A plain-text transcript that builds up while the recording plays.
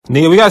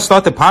Nigga, we gotta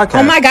start the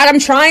podcast. Oh my God, I'm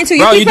trying to.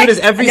 Bro, you do this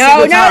every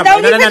single time.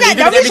 Don't be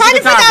trying to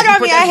put that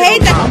on me. I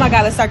hate that. Oh my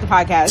God, let's start the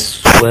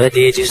podcast. What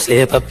did you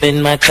slip up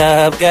in my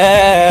cup,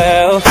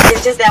 girl?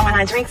 It's just that when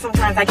I drink,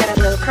 sometimes I get a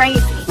little crazy.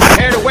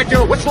 Care to wet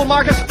your whistle,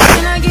 Marcus?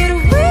 Can I get a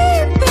refill?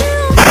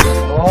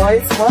 Oh,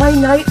 it's my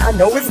night. I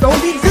know it's gonna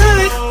be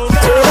good.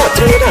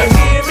 Turn it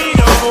up.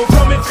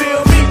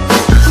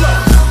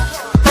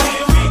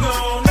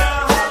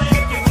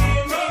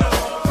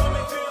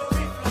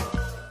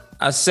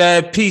 I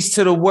said peace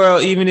to the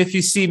world. Even if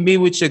you see me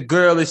with your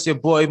girl, it's your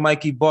boy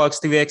Mikey Barks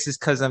 3X's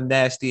because I'm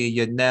nasty, and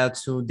you're now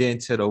tuned in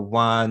to the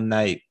Wine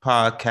Night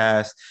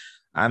podcast.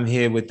 I'm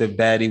here with the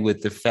baddie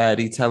with the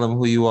fatty. Tell them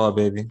who you are,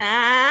 baby.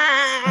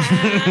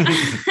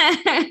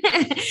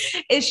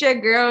 It's your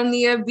girl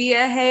Nia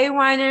Bia. Hey,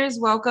 winers,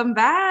 welcome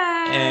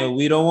back. And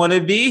we don't want to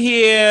be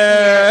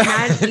here.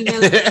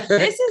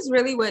 This is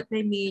really what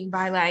they mean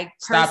by like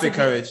stop it,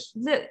 courage.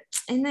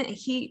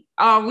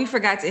 We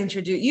forgot to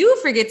introduce. You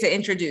forget to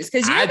introduce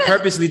because I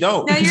purposely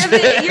don't. No, you're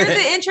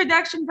the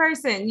introduction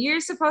person. You're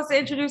supposed to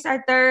introduce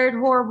our third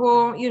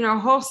horrible,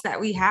 host that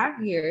we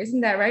have here.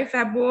 Isn't that right,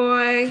 fat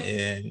boy?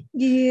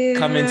 Yeah.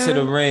 Coming to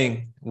the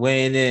ring,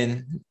 weighing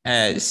in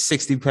at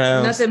 60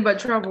 pounds. Nothing but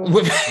trouble.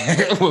 with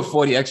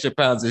 40 extra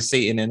pounds of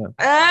Satan in him.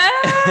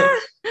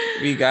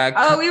 We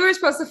were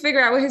supposed to figure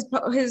out what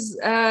his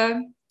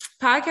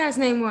podcast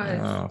name was.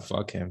 Oh,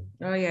 fuck him.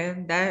 Oh yeah,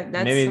 that's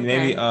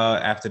maybe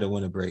after the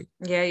winter break.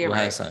 Yeah, you're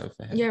right.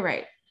 You're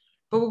right.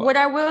 But what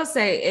I will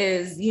say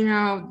is,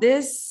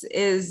 this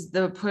is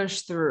the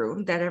push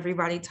through that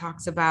everybody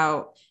talks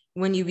about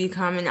when you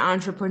become an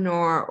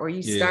entrepreneur or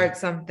you start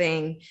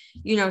something,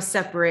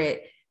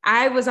 separate.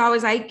 I was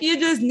always like, you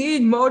just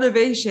need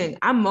motivation.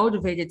 I'm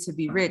motivated to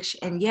be rich.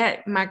 And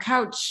yet my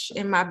couch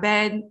and my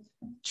bed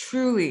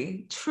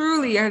truly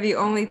are the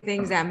only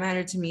things that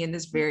matter to me in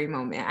this very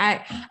moment.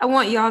 I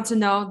want y'all to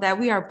know that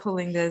we are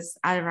pulling this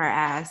out of our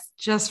ass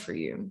just for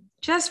you.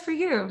 Just for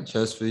you.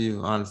 Just for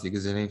you, honestly,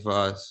 because it ain't for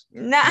us.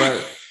 Nah.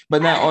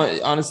 But now,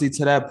 honestly,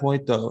 to that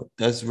point, though,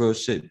 that's real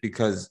shit.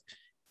 Because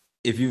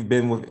if you've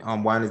been with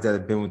whiners that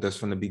have been with us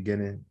from the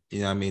beginning,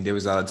 there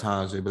was a lot of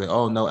times where you'd be like,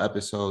 oh, no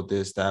episode,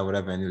 this, that,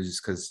 whatever. And it was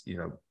just because,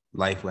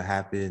 life would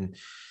happen,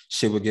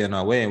 shit would get in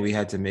our way. And we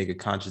had to make a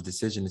conscious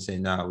decision to say,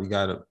 nah, we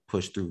got to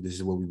push through. This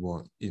is what we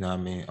want. We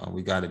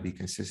got to be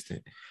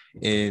consistent.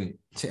 And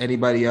to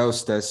anybody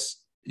else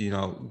that's,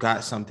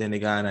 got something, they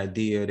got an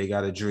idea, they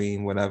got a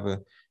dream,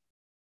 whatever.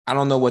 I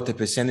don't know what the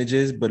percentage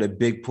is, but a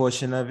big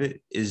portion of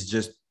it is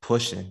just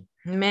pushing.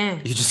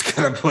 Man, you just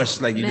gotta push.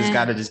 Just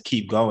gotta just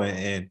keep going.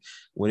 And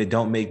when it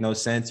don't make no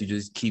sense, you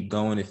just keep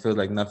going. It feels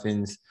like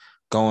nothing's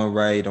going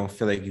right. Don't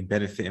feel like you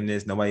benefit from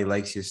this. Nobody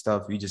likes your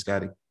stuff. You just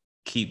gotta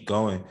keep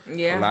going.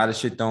 Yeah, a lot of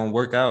shit don't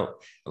work out.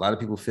 A lot of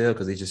people fail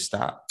because they just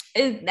stop.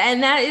 And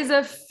that is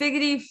a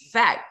figgity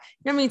fact.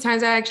 You know how many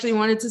times I actually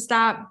wanted to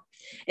stop?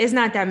 It's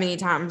not that many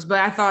times, but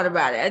I thought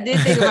about it. I did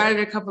think about it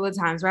a couple of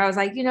times where I was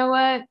like, you know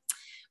what?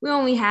 We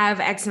only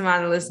have X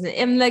amount of listeners.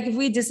 And if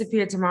we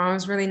disappear tomorrow,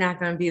 it's really not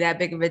going to be that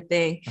big of a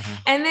thing. Mm-hmm.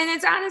 And then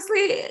it's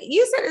honestly,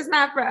 you said it's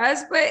not for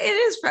us, but it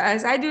is for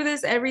us. I do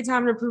this every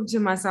time to prove to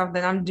myself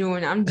that I'm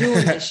doing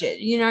this shit.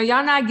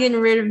 Y'all not getting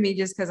rid of me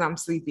just because I'm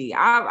sleepy.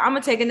 I'm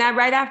going to take a nap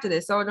right after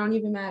this. So it don't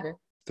even matter.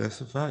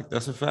 That's a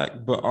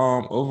fact. But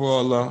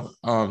overall,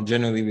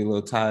 generally we're a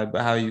little tired.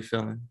 But how are you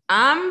feeling?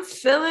 I'm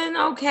feeling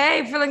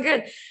okay, feeling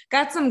good.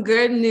 Got some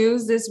good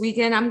news this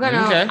weekend. I'm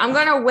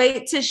gonna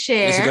wait to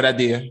share. It's a good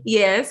idea.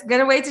 Yes,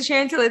 gonna wait to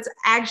share until it's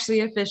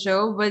actually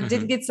official. But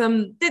did get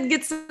some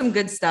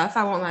good stuff.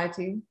 I won't lie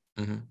to you.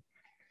 Mm-hmm.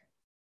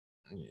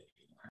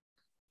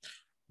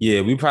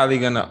 Yeah, we probably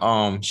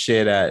gonna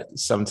share that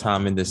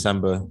sometime in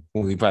December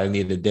when we probably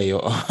need a day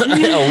or a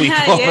week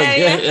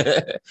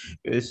off.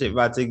 This shit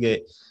about to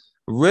get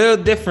real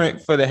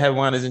different for the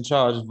headliners in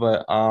charge,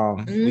 but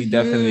we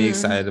definitely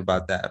excited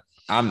about that.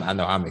 I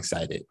know I'm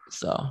excited.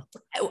 So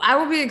I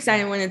will be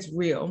excited when it's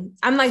real.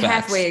 I'm like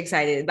halfway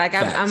excited. Like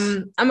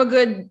I'm a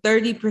good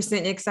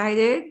 30%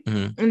 excited,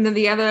 and then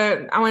the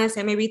other I want to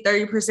say maybe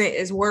 30%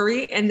 is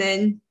worry, and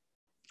then.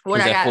 What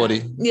I got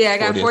 40. Yeah, I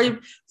got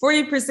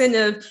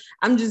 40% of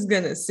I'm just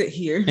gonna sit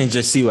here and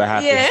just see what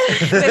happens. Yeah,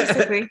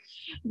 basically.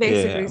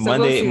 Yeah.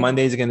 So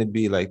Monday's gonna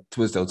be like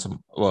Twisto.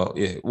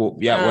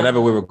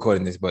 Whenever we're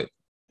recording this, but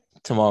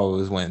tomorrow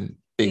is when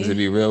things will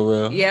be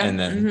real. Yeah, and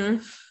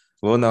then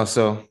we'll know.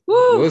 So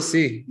we'll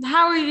see.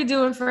 How are you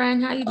doing,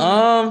 friend? How you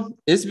doing?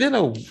 It's been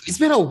a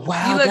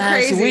wild. You look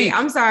crazy. Week.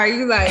 I'm sorry.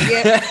 You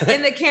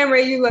in the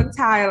camera. You look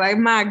tired. Like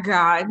my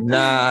God.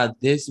 Nah,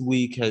 this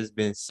week has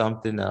been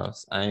something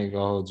else. I ain't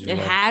gonna hold you. It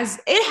has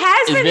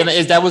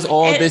been. That was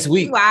all this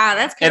week. Wow,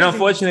 that's crazy. And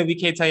unfortunately, we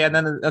can't tell y'all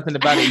nothing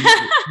about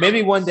it.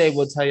 Maybe one day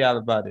we'll tell y'all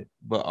about it.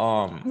 But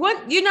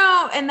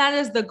and that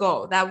is the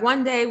goal. That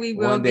one day we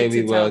will. One day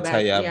we will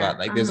tell y'all about.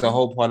 There's a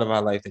whole part of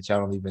our life that y'all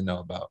don't even know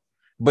about.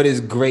 But it's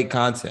great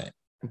content.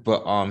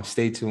 But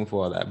stay tuned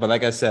for all that. But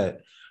like I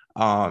said,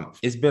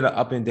 it's been an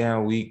up and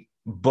down week.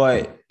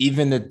 But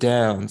even the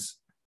downs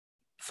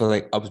feel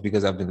like ups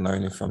because I've been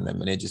learning from them,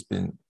 and they've just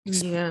been.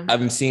 Yeah. I've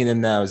been seeing them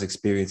now as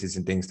experiences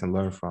and things to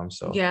learn from.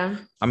 So yeah,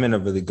 I'm in a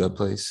really good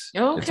place.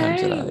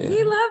 okay,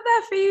 we love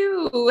that for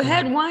you.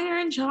 Head wire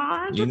in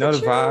charge. You Look know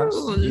at the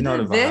vibes. You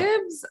know the vibe.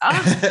 Vibs.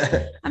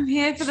 Oh, I'm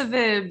here for the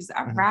vibs.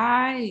 All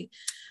right.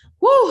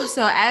 Woo.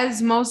 So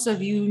as most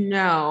of you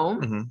know,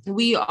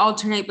 we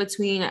alternate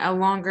between a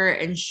longer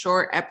and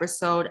short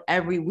episode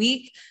every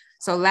week.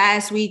 So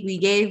last week we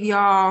gave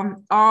y'all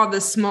all the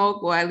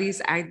smoke. Well, at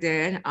least I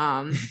did.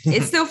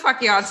 It's still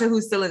fuck y'all to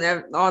who's still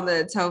in all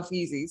the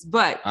Telfeezies.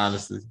 But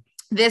honestly,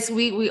 this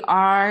week we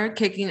are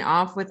kicking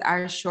off with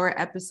our short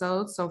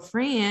episode. So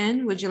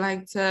Fran, would you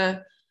like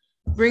to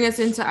bring us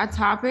into our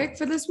topic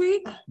for this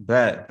week?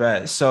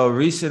 Bet. So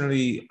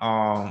recently,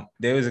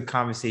 there was a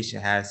conversation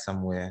had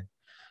somewhere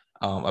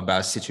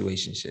about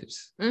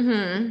situationships.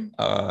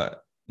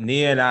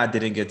 Nia and I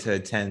didn't get to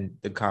attend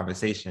the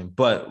conversation,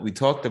 but we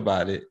talked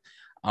about it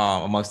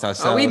amongst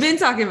ourselves. Oh, we've been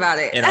talking about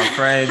it. And our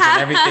friends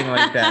and everything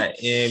like that.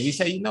 And we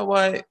said, you know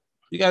what?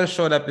 We got a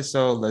short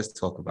episode. Let's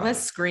talk about it. Let's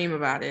scream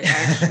about it,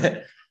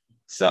 actually.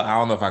 So I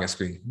don't know if I can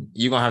scream.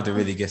 You're going to have to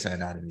really get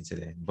something out of me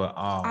today. But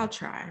I'll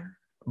try.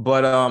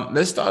 But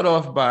let's start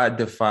off by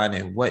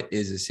defining what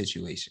is a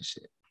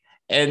situationship.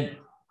 And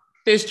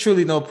there's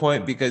truly no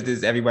point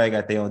because everybody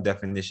got their own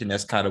definition.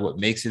 That's kind of what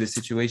makes it a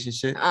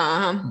situationship.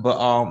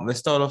 But let's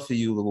start off for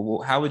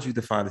you. How would you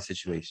define a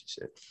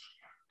situationship?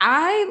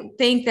 I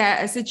think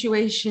that a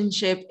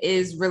situationship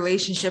is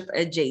relationship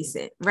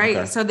adjacent, right?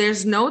 Okay. So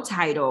there's no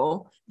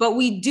title, but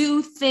we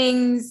do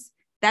things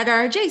that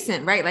are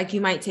adjacent, right? Like you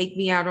might take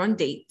me out on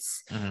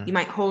dates. You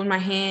might hold my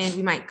hand.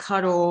 We might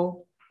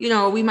cuddle. You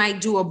know, we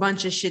might do a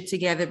bunch of shit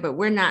together, but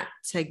we're not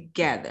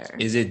together.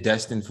 Is it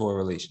destined for a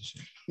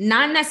relationship?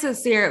 Not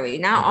necessarily.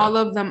 Not all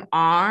of them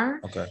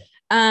are. Okay.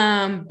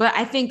 But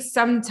I think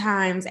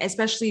sometimes,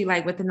 especially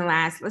like within the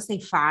last, let's say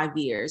 5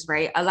 years,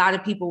 right? A lot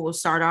of people will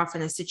start off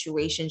in a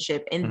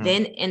situationship and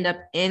then end up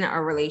in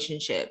a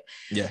relationship.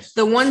 Yes.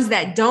 The ones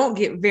that don't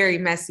get very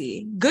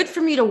messy, good for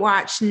me to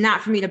watch,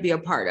 not for me to be a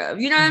part of.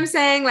 You know what I'm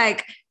saying?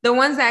 Like the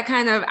ones that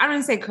kind of, I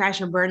don't say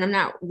crash and burn. I'm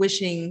not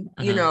wishing,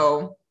 you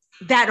know,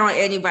 that on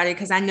anybody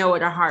because I know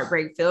what a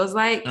heartbreak feels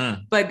like.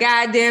 But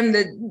goddamn,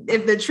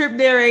 if the trip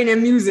there ain't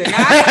amusing,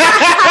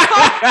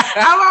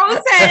 I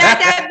won't say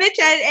that bitch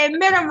at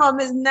minimum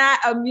is not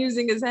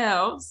amusing as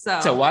hell.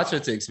 So to watch or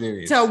to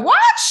experience? To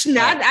watch,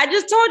 not. I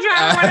just told you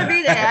I don't want to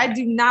be there. I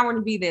do not want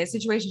to be there.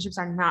 Situationships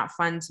are not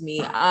fun to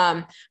me.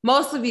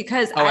 Mostly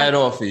because at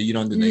all for you. You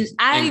don't do this.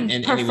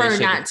 I prefer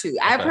not to. Okay.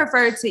 I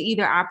prefer to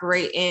either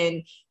operate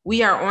in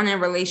we are on a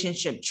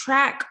relationship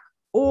track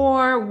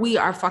or we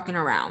are fucking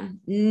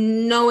around.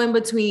 No in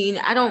between.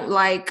 I don't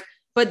like,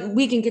 but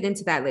we can get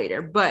into that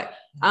later. But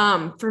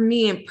for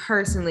me and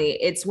personally,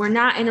 it's we're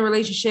not in a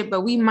relationship,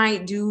 but we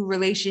might do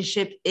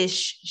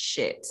relationship-ish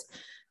shit.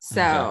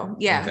 So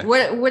yeah.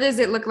 What does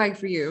it look like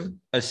for you?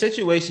 A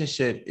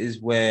situationship is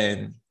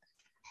when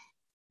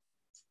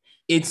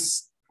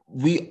there's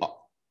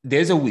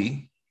a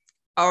we.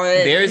 Oh,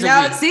 there's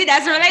see,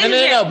 that's a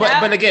relationship. No.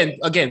 But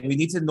again, we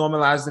need to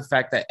normalize the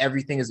fact that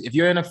everything is. If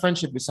you're in a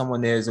friendship with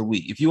someone, there's a we.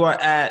 If you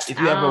have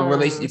a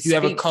relation, if you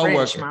have a coworker,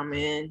 French, my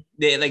man.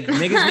 They like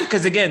niggas.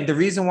 Because again, the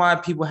reason why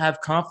people have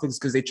conflicts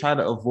because they try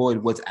to avoid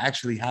what's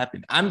actually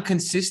happened. I'm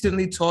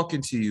consistently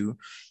talking to you,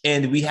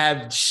 and we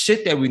have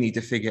shit that we need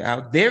to figure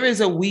out. There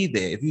is a we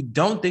there. If you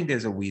don't think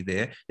there's a we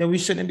there, then we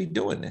shouldn't be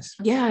doing this.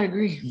 Yeah, I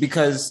agree.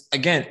 Because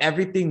again,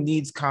 everything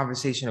needs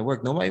conversation at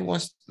work. Nobody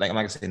wants. Like I'm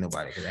not gonna say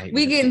nobody because I hate.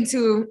 We get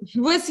into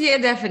what's your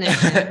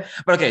definition?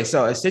 But okay,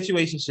 so a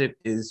situationship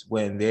is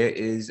when there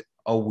is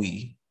a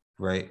we,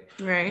 right?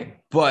 Right.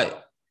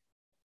 But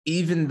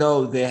even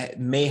though there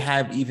may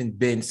have even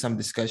been some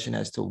discussion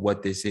as to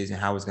what this is and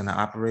how it's going to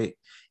operate,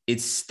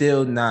 it's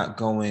still not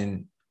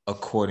going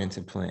according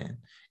to plan.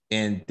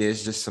 And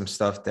there's just some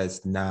stuff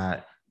that's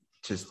not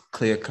just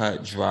clear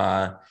cut,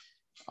 dry.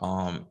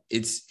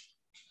 It's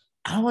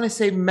I don't want to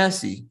say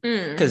messy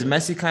because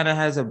messy kind of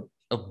has a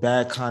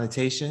bad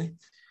connotation,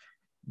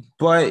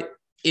 but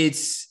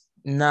it's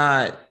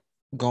not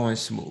going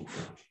smooth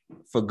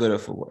for good or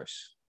for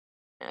worse.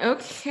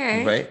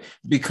 Okay. Right?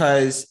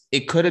 Because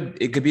it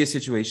could be a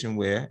situation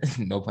where,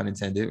 no pun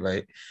intended,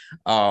 right?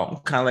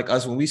 Kind of like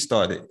us when we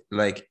started.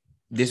 Like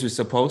this was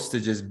supposed to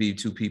just be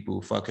two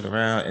people fucking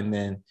around, and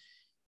then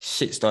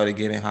shit started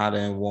getting hotter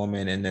and warmer,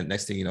 and then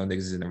next thing you know, niggas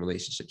is in a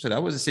relationship. So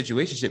that was a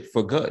situationship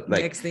for good.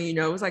 Like next thing you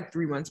know, it was like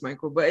 3 months,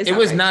 Michael. But it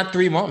was not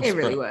 3 months. It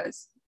really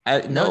was.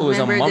 No, it was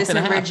a month December,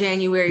 and a half.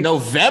 January.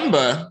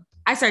 November.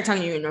 I started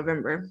talking to you in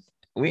November.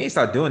 We ain't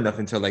start doing nothing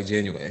until like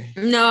January.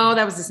 No,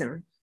 that was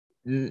December.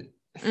 That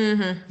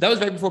was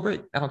right before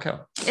break. I don't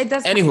care. It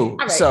does. Anywho,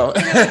 right.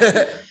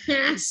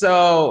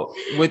 So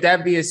with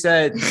that being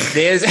said,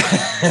 there's. This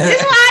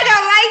is why I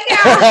don't like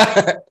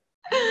y'all.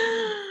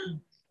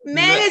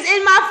 Man is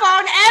in my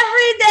phone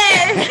every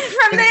day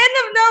from the end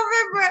of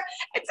November.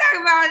 And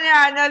talking about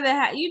now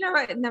another. You know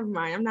what? Never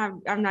mind.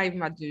 I'm not even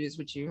about to do this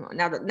with you.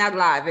 Not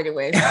live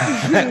anyway. Go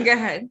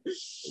ahead.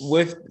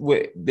 With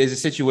there's a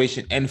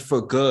situation, and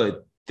for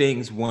good,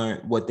 things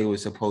weren't what they were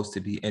supposed to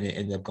be and it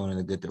ended up going in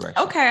a good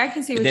direction. Okay, I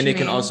can see what you mean. Then it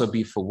can also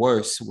be for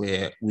worse,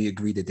 where we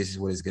agree that this is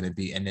what it's going to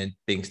be, and then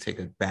things take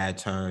a bad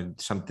turn,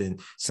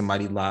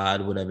 somebody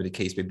lied, whatever the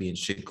case may be, and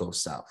shit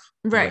goes south.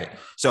 Right.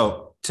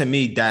 So to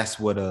me, that's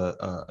what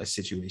a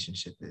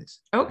situationship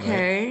is.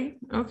 Okay.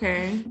 Right?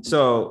 Okay.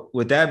 So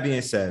with that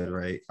being said,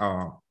 right,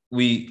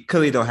 we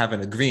clearly don't have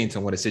an agreement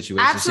on what a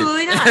situation is.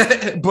 Absolutely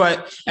not. But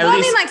at least,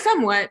 I mean, like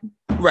somewhat.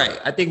 Right.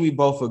 I think we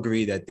both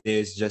agree that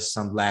there's just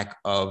some lack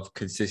of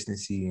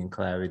consistency and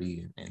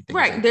clarity and things.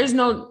 Right. Like there's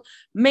no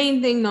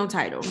main thing, no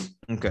title.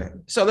 Okay.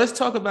 So let's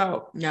talk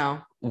about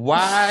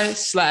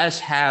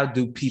why/how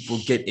do people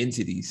get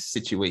into these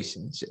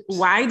situationships?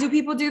 Why do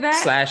people do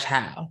that?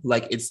 /how?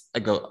 Like it's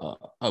like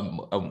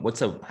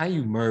how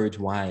you merge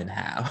why and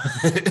how?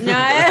 No,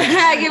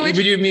 I get what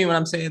you mean when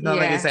I'm saying that.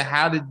 Yeah. Like it's like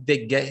how did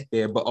they get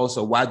there? But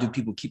also why do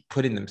people keep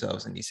putting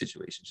themselves in these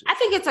situationships? I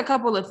think it's a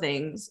couple of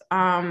things.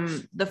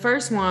 The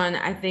first one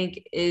I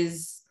think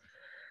is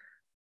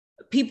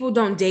people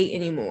don't date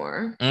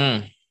anymore.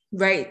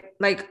 Right?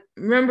 Like,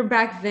 remember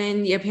back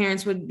then, your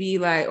parents would be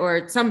like,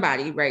 or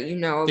somebody, right? You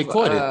know, they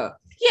courted.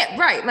 Yeah,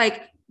 right.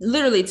 Like,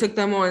 literally took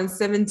them on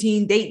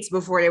 17 dates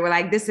before they were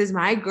like, this is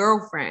my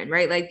girlfriend,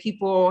 right? Like,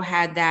 people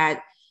had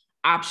that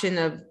option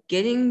of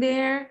getting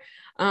there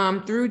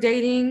through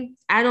dating.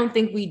 I don't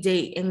think we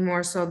date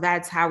anymore. So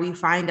that's how we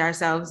find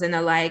ourselves in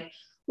a like,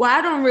 well,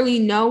 I don't really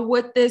know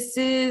what this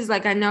is.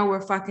 Like, I know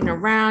we're fucking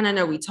around. I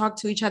know we talk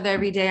to each other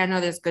every day. I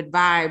know there's good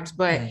vibes,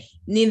 but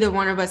neither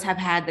one of us have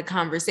had the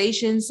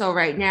conversation. So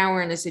right now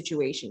we're in a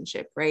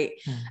situationship, right?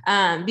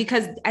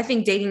 Because I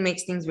think dating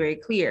makes things very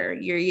clear.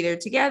 You're either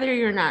together,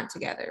 you're not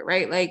together,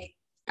 right? Like,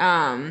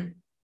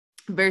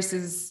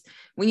 versus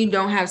when you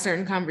don't have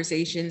certain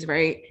conversations,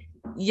 right?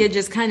 You're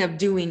just kind of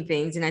doing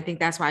things. And I think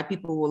that's why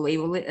people will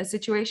label it a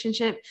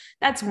situationship.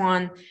 That's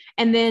one.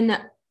 And then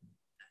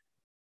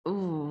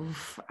ooh,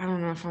 I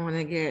don't know if I want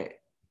to get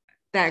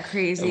that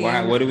crazy.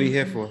 Why? What are we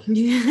here for?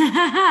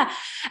 I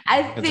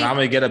think I'm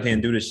gonna get up here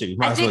and do this shit.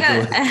 I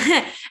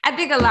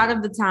think a lot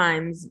of the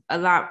times,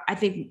 I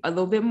think a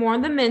little bit more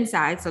on the men's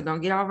side. So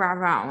don't get all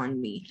rah-rah on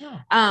me.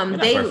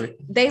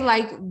 They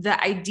like the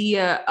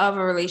idea of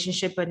a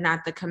relationship, but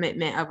not the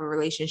commitment of a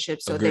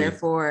relationship. So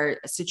therefore,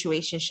 a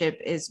situationship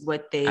is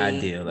what they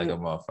ideal, like a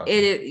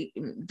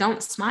motherfucker.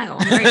 Don't smile.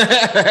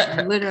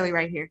 I'm literally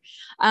right here.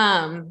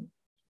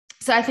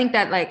 So I think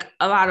that like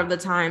a lot of the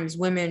times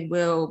women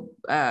will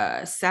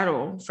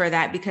settle for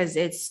that because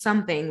it's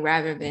something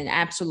rather than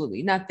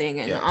absolutely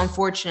nothing. And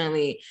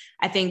unfortunately,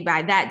 I think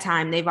by that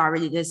time they've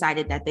already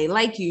decided that they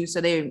like you.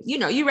 So they,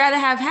 you rather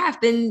have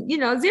half than,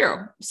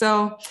 zero.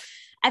 So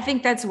I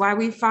think that's why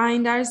we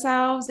find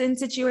ourselves in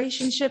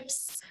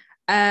situationships.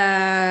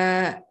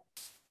 I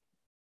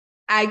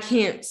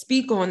can't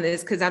speak on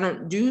this because I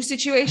don't do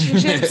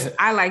situationships.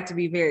 I like to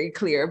be very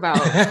clear about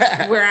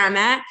where I'm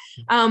at.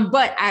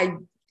 But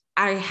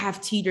I have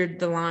teetered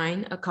the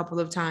line a couple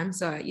of times.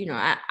 So,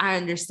 I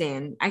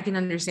understand. I can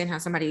understand how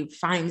somebody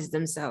finds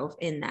themselves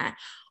in that.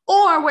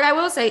 Or what I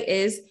will say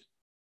is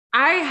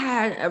I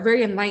had a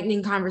very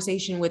enlightening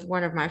conversation with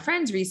one of my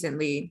friends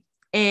recently.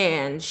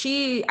 And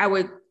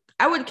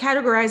I would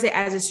categorize it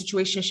as a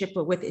situationship,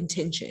 but with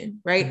intention,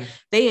 right? Mm-hmm.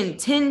 They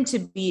intend to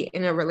be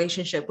in a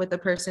relationship with the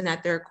person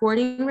that they're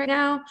courting right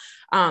now.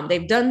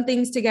 They've done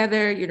things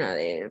together,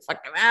 they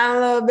fucked around a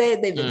little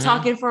bit. They've been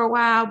talking for a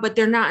while, but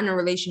they're not in a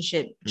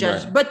relationship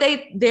but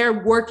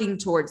they're working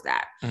towards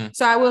that.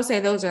 So I will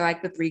say those are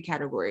like the three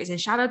categories. And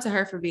shout out to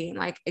her for being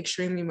like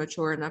extremely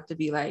mature enough to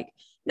be like,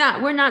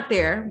 nah, we're not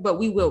there, but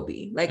we will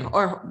be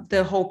or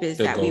the hope is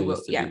that we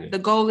will. Yeah. The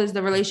goal is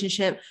the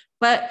relationship,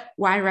 but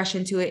why rush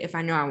into it if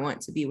I know I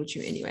want to be with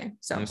you anyway?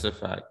 So that's a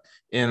fact.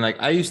 And like,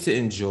 I used to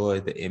enjoy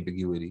the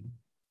ambiguity.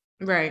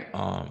 Right.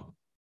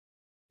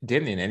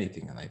 Didn't in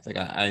anything in life. Like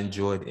I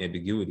enjoyed the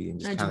ambiguity and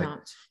just kind of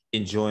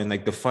enjoying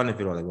like the fun of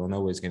it all. Like, we don't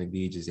know where it's going to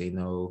be. Just ain't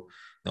no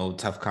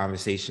tough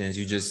conversations.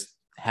 You just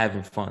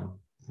having fun.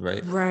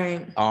 Right.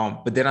 Right.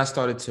 But then I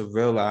started to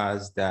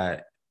realize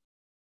that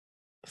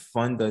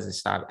fun doesn't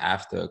stop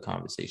after a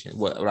conversation.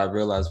 What I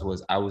realized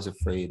was I was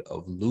afraid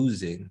of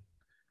losing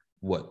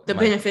the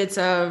benefits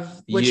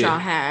of what y'all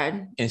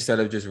had, instead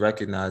of just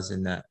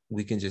recognizing that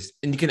we can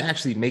and you can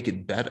actually make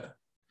it better.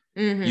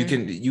 Mm-hmm.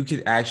 You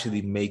can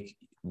actually make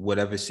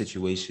whatever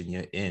situation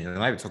you're in. And I'm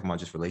not even talking about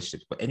just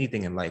relationships, but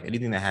anything in life,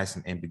 anything that has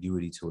some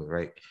ambiguity to it,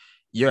 right?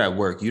 You're at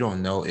work, you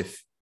don't know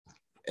if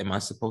am I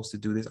supposed to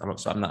do this? I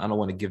don't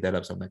want to give that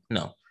up. So I'm like,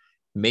 no,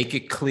 make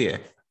it clear.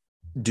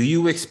 Do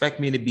you expect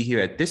me to be here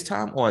at this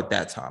time or at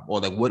that time? Or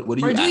like, what do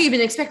you? Or do you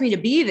even expect me to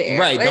be there?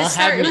 Right. Don't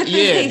have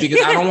me. Yeah.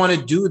 Because I don't want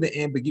to do the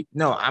ambiguity.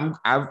 No,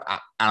 I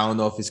don't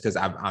know if it's because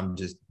I'm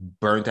just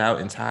burnt out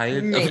and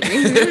tired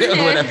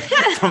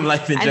from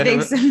life in general. I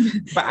think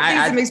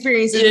some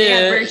experiences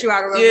have burnt you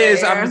out a little bit.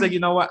 So I'm just like,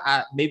 you know what?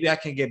 Maybe I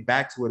can get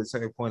back to it at a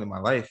certain point in my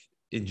life,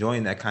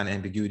 enjoying that kind of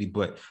ambiguity.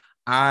 But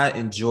I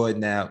enjoy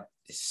now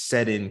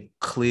setting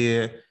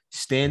clear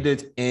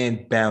standards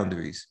and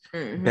boundaries.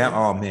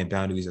 Oh man,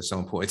 boundaries are so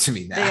important to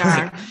me now. They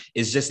are.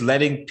 It's just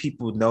letting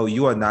people know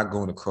you are not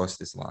going to cross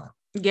this line.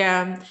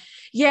 Yeah.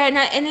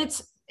 Yeah. And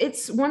it's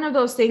one of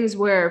those things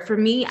where for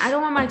me, I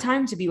don't want my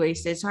time to be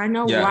wasted. So I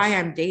know why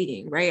I'm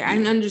dating, right?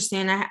 I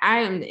understand I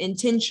am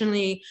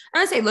intentionally, I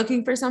don't say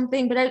looking for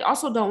something, but I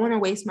also don't want to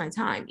waste my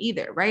time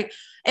either, right?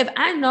 If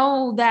I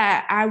know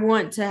that I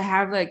want to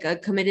have like a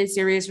committed,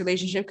 serious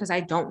relationship because I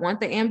don't want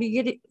the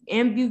ambiguity.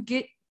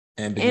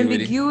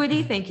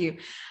 Thank you.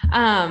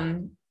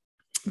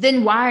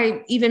 Then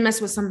why even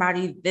mess with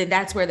somebody that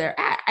that's where they're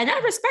at? And I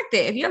respect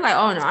it. If you're like,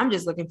 oh no, I'm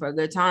just looking for a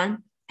good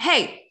time.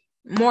 Hey,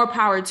 more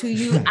power to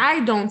you.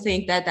 I don't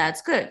think that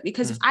that's good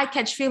because if I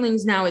catch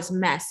feelings now, it's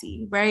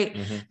messy, right?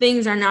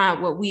 Things are not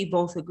what we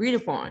both agreed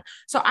upon.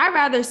 So I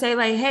rather say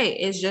like, hey,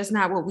 it's just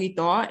not what we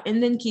thought,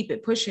 and then keep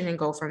it pushing and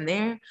go from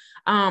there.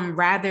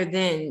 Rather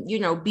than, you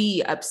know,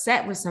 be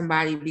upset with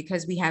somebody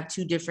because we have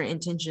two different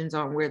intentions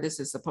on where this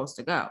is supposed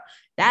to go.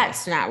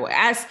 That's not what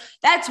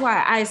that's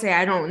why I say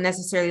I don't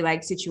necessarily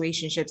like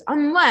situationships,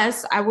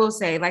 unless I will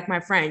say, like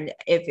my friend,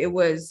 if it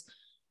was,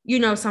 you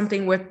know,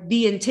 something with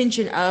the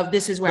intention of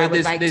this is where I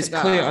would like to go.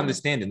 There's clear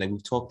understanding that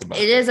we've talked about.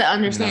 It is an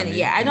understanding.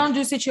 You know what I mean? Yeah. I don't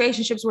do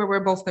situationships where we're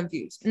both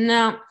confused.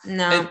 No.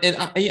 And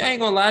I ain't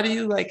gonna lie to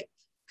you, like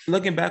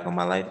looking back on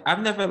my life,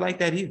 I've never liked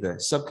that either.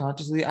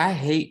 Subconsciously, I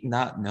hate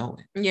not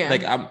knowing. Yeah.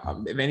 Like I'm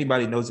if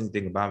anybody knows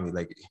anything about me,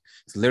 like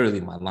it's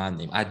literally my line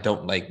name. I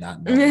don't like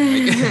not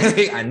knowing.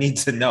 Like, I need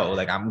to know.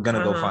 Like I'm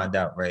gonna go find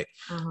out, right?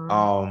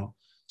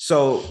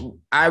 So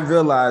I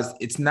realized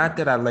it's not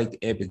that I liked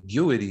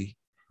ambiguity.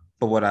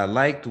 But what I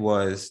liked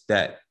was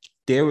that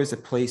there was a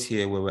place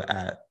here where we're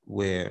at,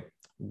 where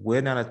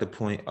we're not at the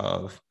point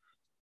of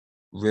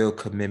real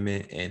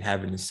commitment and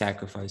having to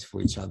sacrifice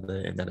for each other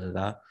and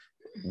da-da-da.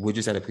 We're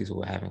just at a place where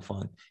we're having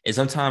fun. And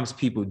sometimes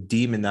people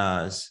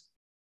demonize,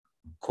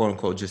 quote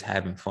unquote, just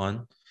having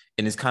fun.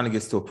 And this kind of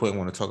gets to a point I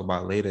want to talk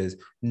about later is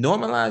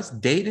normalize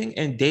dating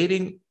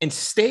and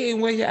staying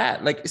where you're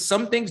at. Like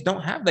some things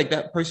don't have, like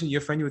that person,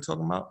 your friend you were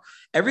talking about,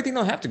 everything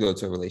don't have to go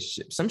to a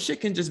relationship. Some shit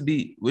can just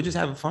be, we're just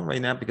having fun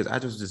right now because I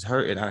just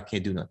hurt and I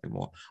can't do nothing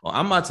more. Or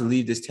I'm about to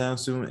leave this town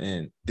soon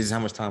and this is how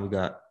much time we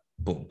got.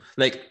 Boom.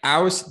 Like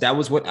that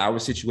was what our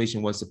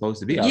situation was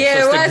supposed to be. I was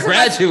supposed to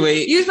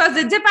graduate. You're supposed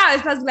to dip out.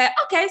 It's supposed to be like,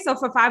 okay, so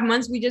for 5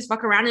 months, we just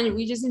fuck around and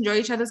we just enjoy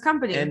each other's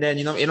company. And then,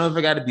 you know, it don't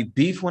ever got to be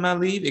beef when I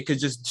leave. It could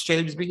just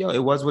straight just be, yo,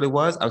 it was what it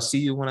was. I'll see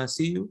you when I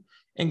see you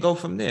and go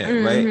from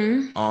there.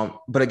 Right.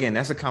 But again,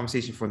 that's a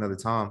conversation for another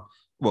time.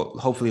 Well,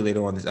 hopefully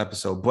later on this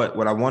episode. But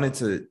what I wanted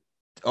to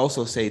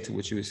also say to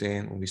what you were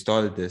saying when we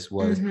started this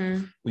was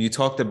when you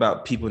talked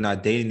about people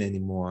not dating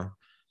anymore,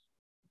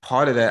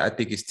 part of that, I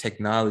think, is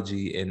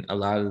technology and a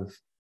lot of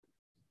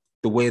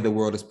the way the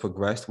world has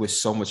progressed. We're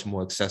so much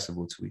more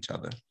accessible to each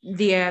other.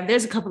 Yeah,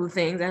 there's a couple of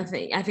things. I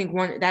think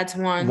that's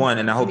one.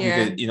 And I hope you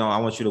could, you know, I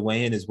want you to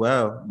weigh in as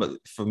well. But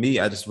for me,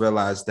 I just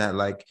realized that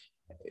like,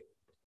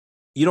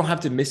 you don't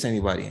have to miss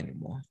anybody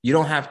anymore. You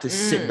don't have to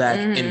sit back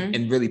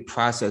and really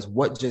process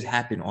what just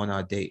happened on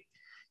our date.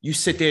 You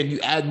sit there and you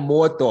add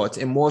more thoughts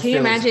and more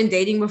feelings. Can you imagine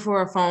dating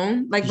before a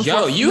phone? Like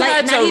before, you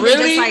had to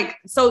really like,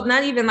 so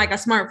not even like a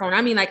smartphone.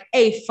 I mean like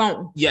a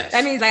phone. Yes.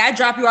 That means like I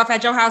drop you off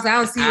at your house. I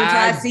don't see you until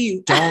I see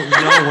you. Don't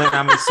know when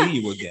I'm gonna see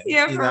you again.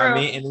 Yeah, you know what I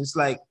mean? And it's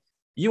like,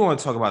 you want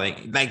to talk about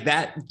like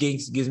that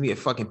gives me a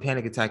fucking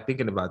panic attack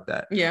thinking about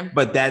that. Yeah.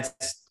 But that's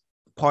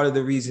part of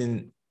the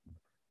reason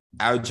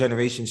our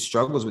generation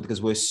struggles with,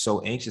 because we're so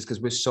anxious, because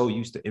we're so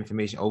used to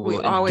information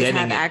overload. We always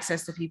have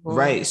access to people.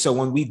 Right. So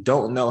when we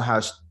don't know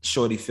how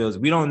shorty feels,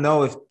 we don't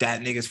know if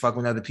that nigga's fucking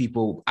with other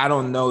people. I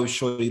don't know if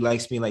shorty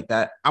likes me like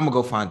that. I'm going to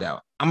go find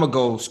out. I'm going to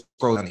go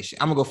scroll down this shit.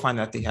 I'm going to go find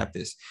out if they have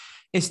this.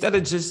 Instead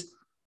of just,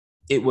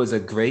 it was a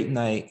great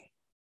night.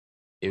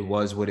 It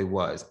was what it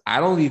was.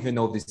 I don't even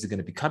know if this is going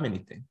to become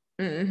anything.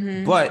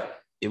 But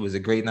it was a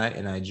great night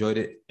and I enjoyed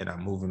it and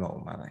I'm moving on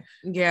with my life.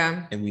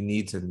 Yeah. And we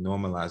need to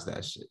normalize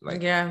that shit.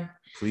 Like, yeah,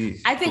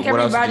 please. I think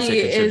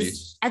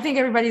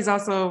everybody's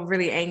also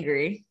really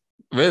angry.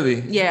 Really?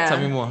 Yeah. Tell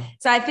me more.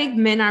 So I think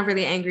men are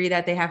really angry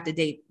that they have to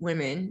date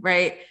women,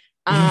 right?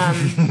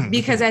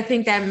 Because I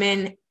think that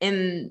men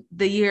in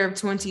the year of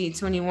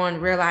 2021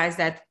 realize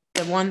that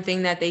the one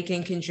thing that they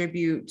can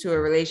contribute to a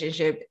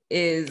relationship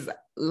is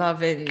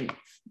love and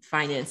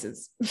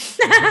finances.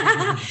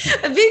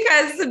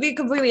 Because to be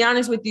completely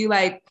honest with you,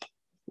 like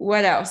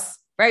what else,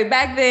 right?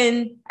 Back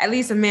then, at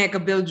least a man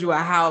could build you a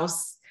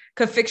house,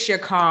 could fix your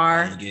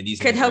car,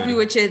 could help you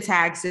with your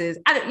taxes.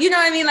 You know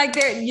what I mean? Like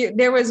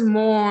there was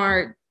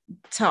more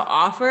to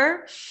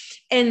offer.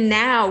 And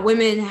now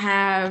women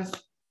have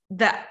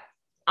the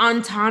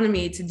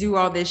autonomy to do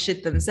all this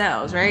shit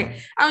themselves,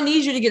 right? I don't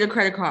need you to get a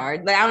credit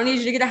card. Like I don't need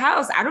you to get a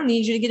house. I don't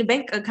need you to get a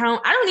bank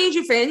account. I don't need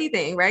you for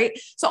anything, right?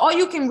 So all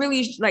you can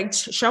really like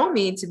show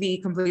me, to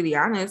be completely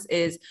honest,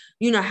 is,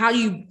 you know, how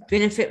you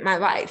benefit my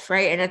life,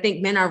 right? And I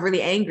think men are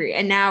really angry.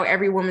 And now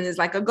every woman is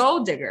like a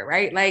gold digger,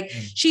 right? Like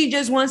she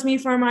just wants me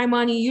for my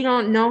money. You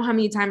don't know how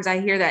many times I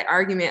hear that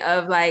argument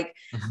of like,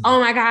 oh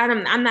my God,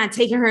 I'm not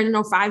taking her to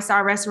no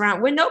 5-star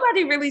restaurant, when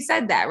nobody really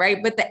said that, right?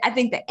 But I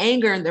think the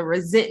anger and the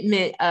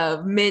resentment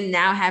of men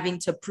now having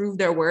to prove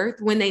their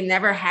worth when they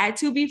never had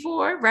to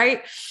before,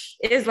 right?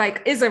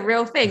 Is a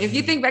real thing. If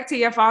you think back to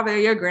your father or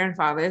your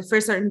grandfather,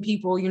 for certain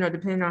people, you know,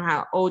 depending on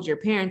how old your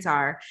parents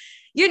are,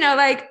 you know,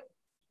 like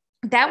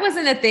that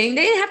wasn't a thing.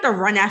 They didn't have to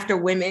run after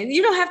women.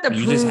 You don't have to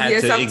prove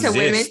yourself to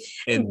women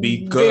and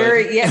be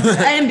good.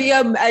 And be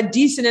a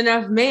decent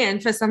enough man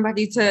for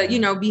somebody to, you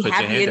know, be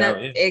happy enough.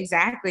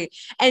 Exactly.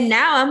 And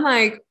now I'm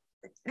like,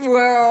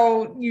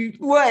 well,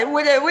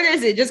 what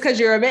is it? Just because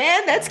you're a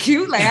man? That's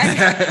cute. Like,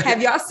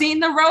 have y'all seen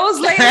the rose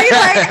lately? Like,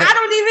 I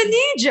don't even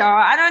need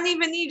y'all. I don't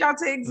even need y'all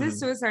to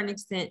exist to a certain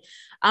extent.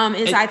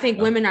 And so I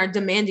think women are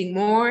demanding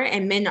more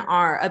and men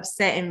are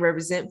upset and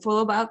resentful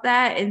about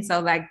that. And so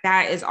like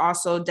that is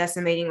also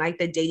decimating like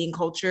the dating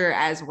culture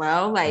as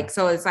well. Like,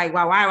 so it's like,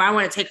 well, why do I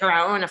want to take her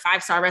out on a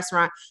 5-star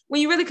restaurant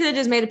when you really could have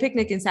just made a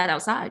picnic and sat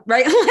outside,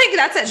 right? Like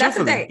that's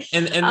a date.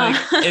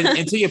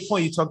 And to your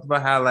point, you talked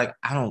about how like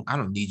I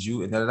don't need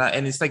you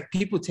and it's like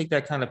people take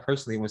that kind of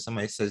personally when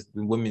somebody says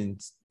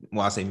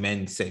I say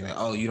men say like,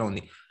 oh, you don't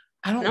need.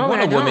 I don't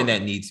want a woman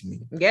that needs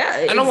me.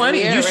 Yeah. I don't want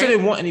any. You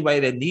shouldn't want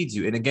anybody that needs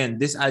you. And again,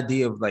 this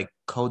idea of like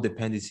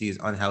codependency is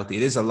unhealthy.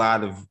 There's a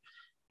lot of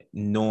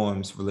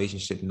norms,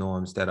 relationship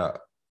norms that are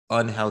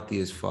unhealthy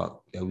as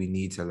fuck that we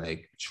need to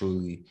like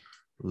truly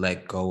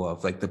let go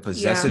of. Like the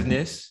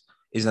possessiveness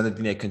is another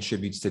thing that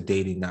contributes to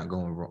dating not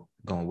going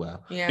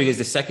well. Yeah. Because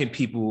the second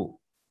people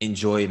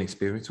enjoy an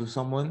experience with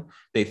someone,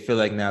 they feel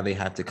like now they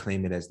have to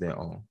claim it as their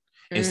own.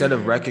 Instead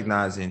of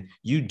recognizing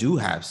you do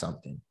have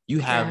something, you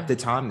have the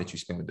time that you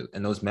spend with it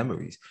and those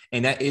memories.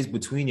 And that is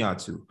between y'all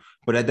two.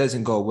 But that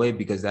doesn't go away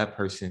because that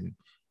person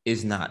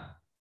is not,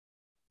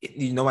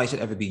 nobody should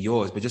ever be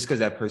yours. But just because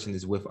that person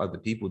is with other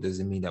people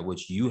doesn't mean that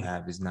what you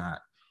have is not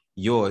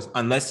yours.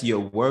 Unless you're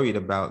worried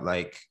about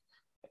like,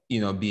 you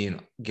know,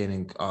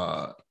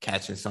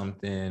 catching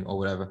something or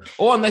whatever.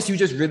 Or unless you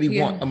just really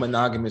want a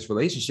monogamous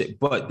relationship.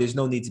 But there's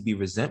no need to be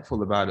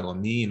resentful about it or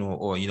mean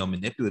or you know,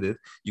 manipulative.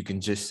 You can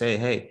just say,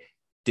 hey,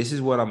 this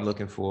is what I'm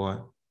looking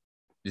for.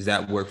 Does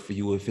that work for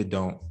you? If it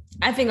don't,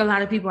 I think a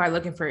lot of people are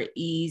looking for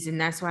ease, and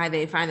that's why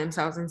they find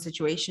themselves in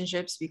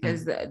situationships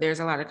because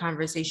there's a lot of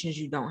conversations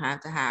you don't have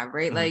to have,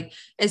 right? Like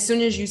as soon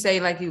as you say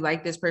like you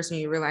like this person,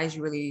 you realize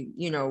you really,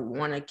 you know,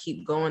 want to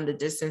keep going the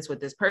distance with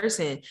this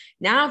person.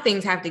 Now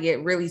things have to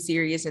get really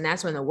serious, and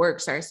that's when the work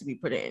starts to be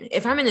put in.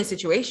 If I'm in a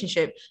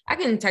situationship, I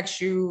can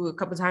text you a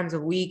couple times a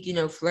week, you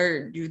know,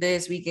 flirt, do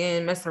this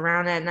weekend, mess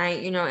around at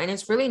night, you know, and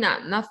it's really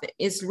not nothing.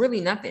 It's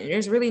really nothing.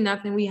 There's really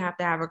nothing we have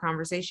to have a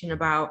conversation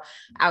about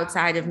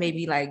outside of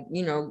maybe like,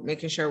 you know,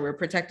 making sure we're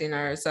protecting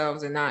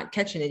ourselves and not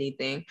catching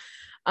anything.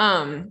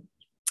 But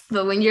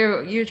when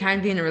you're trying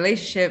to be in a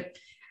relationship,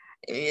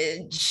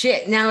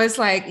 shit, now it's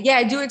like, yeah,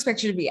 I do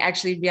expect you to be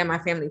at my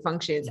family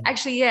functions.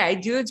 Actually, yeah, I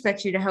do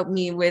expect you to help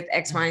me with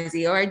X, Y, and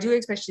Z, or I do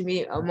expect you to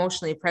be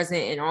emotionally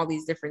present in all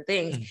these different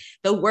things.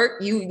 The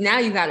work you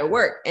got to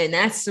work. And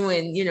that's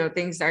when, you know,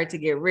 things start to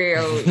get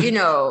real, you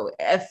know,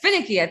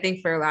 finicky. I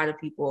think for a lot of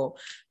people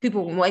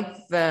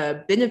like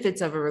the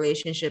benefits of a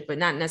relationship, but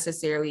not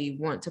necessarily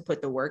want to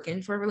put the work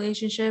in for a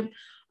relationship.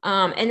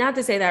 And not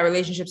to say that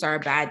relationships are a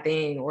bad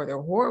thing or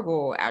they're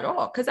horrible at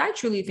all, because I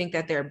truly think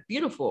that they're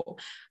beautiful.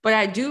 But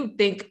I do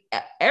think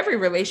every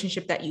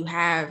relationship that you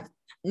have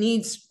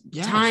needs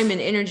time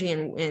and energy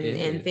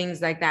and things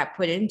like that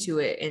put into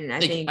it. And I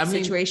think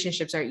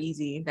situationships are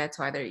easy. That's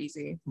why they're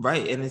easy.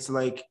 Right. And it's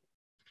like,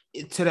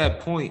 to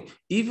that point,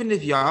 even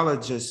if y'all are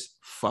just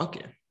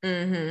fucking,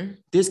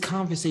 this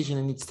conversation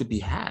that needs to be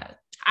had.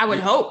 I would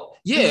hope.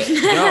 Yeah.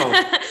 Yo,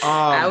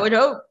 I would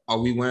hope. Are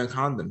we wearing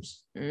condoms?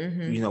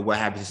 You know, what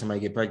happens if somebody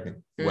get pregnant?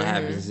 What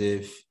happens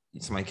if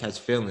somebody catch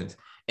feelings?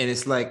 And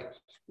it's like,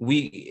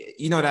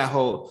 you know,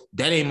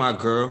 that ain't my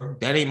girl,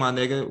 that ain't my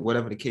nigga,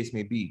 whatever the case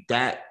may be.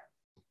 That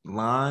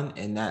line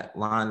and that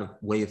line of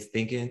way of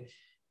thinking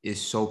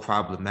is so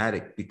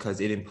problematic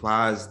because it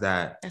implies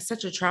that that's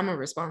such a trauma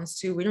response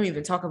too. We don't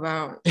even talk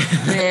about,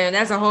 man,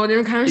 that's a whole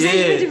different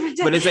conversation.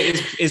 But it's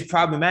like, it's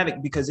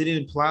problematic because it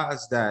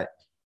implies that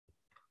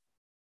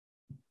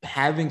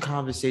having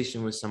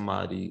conversation with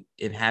somebody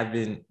and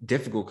having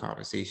difficult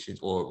conversations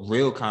or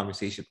real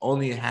conversation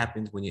only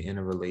happens when you're in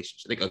a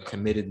relationship, like a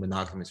committed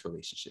monogamous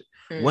relationship.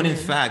 When in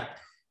fact,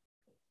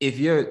 if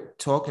you're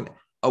talking,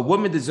 a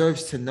woman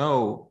deserves to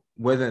know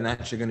whether or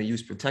not you're going to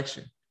use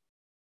protection,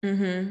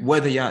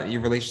 whether you're in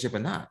your relationship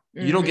or not.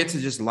 You don't get to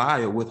just lie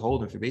or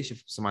withhold information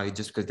from somebody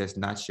just because that's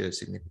not your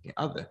significant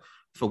other.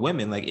 For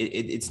women, like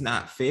it's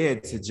not fair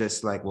to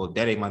just like, well,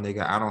 that ain't my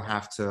nigga. I don't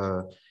have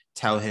to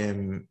tell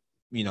him,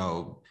 you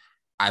know,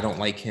 I don't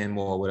like him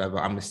or whatever.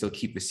 I'm gonna still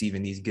keep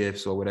receiving these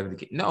gifts or whatever.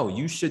 No,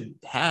 you should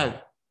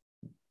have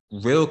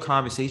real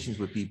conversations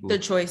with people. The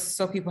choice,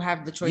 so people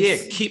have the choice. Yeah,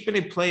 Keepin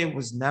It Playa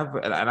was never,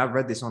 and I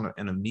read this in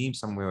a meme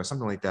somewhere or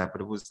something like that,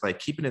 but it was like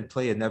Keepin It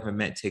Playa never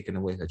meant taking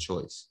away her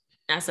choice.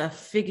 That's a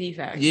figgity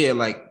fact. Yeah,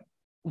 like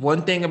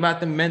one thing about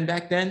the men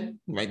back then,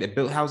 right? That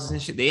built houses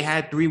and shit. They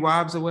had 3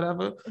 wives or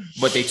whatever,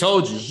 but they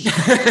told you.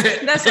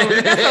 that's so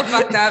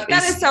fucked up.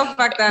 That is so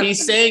fucked up. He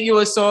sang you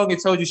a song and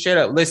told you straight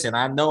up, listen,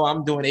 I know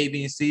I'm doing A,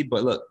 B, and C,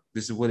 but look,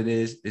 this is what it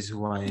is. This is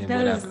who I am.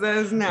 That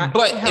is not.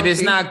 But healthy. it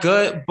is not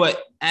good.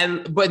 But now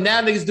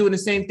niggas doing the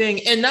same thing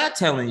and not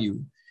telling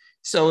you.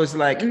 So it's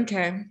like,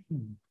 okay,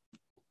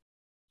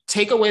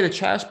 take away the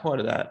trash part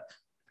of that,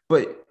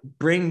 but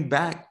bring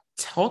back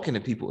talking to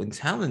people and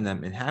telling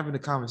them and having a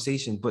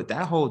conversation. But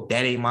that whole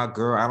that ain't my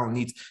girl, I don't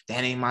need,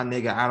 that ain't my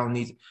nigga, I don't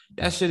need,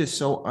 that shit is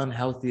so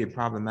unhealthy and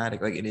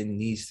problematic. Like, it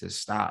needs to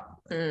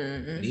stop.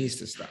 It needs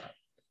to stop.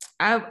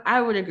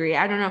 I would agree.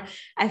 I don't know.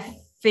 I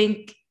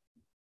think,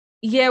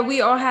 yeah, we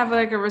all have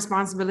like a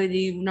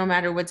responsibility, no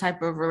matter what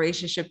type of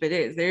relationship it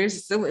is.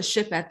 There's still a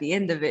ship at the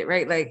end of it,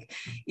 right? Like,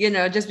 you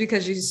know, just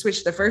because you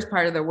switch the first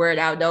part of the word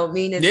out, don't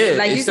mean it's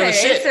like you said,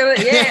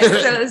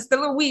 it's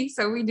still a we.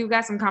 So we do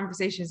got some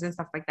conversations and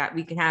stuff like that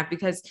we can have,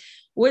 because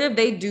what if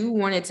they do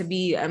want it to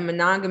be a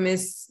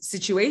monogamous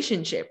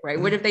situationship, right?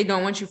 What if they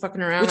don't want you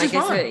fucking around? Which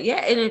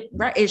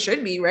like it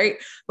should be, right?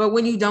 But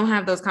when you don't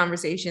have those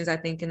conversations, I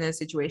think in a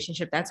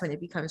situationship, that's when it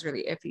becomes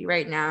really iffy.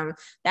 Right now,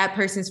 that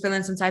person's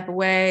feeling some type of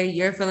way,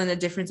 you're feeling a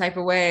different type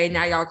of way.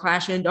 Now y'all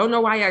clashing. Don't know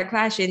why y'all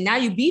clashing. Now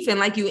you beefing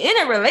like you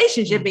in a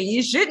relationship and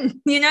you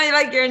shouldn't. You know,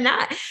 like you're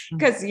not,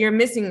 because you're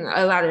missing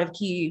a lot of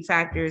key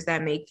factors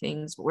that make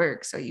things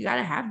work. So you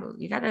gotta have those.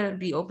 You gotta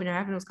be open to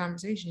having those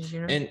conversations.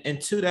 You know.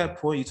 And to that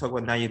point, you talk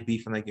about now you're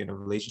beefing like you're in a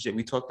relationship.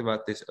 We talked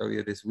about this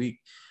earlier this week.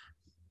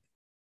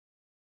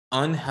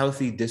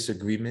 Unhealthy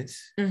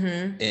disagreements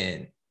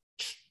and,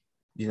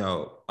 you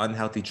know,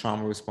 unhealthy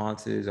trauma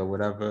responses or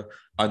whatever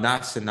are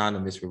not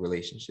synonymous with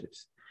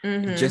relationships.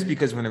 Just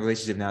because we're in a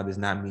relationship now does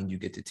not mean you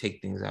get to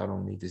take things out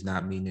on me, does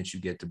not mean that you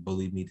get to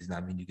bully me, does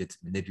not mean you get to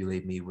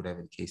manipulate me,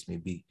 whatever the case may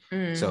be.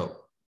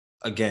 So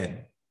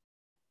again,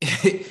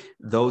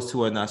 those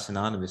two are not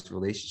synonymous with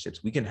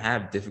relationships. We can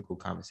have difficult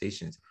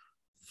conversations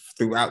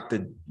throughout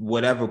the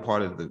whatever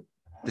part of the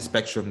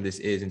spectrum this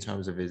is, in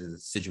terms of, is it a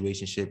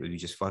situationship, are you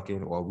just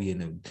fucking, or are we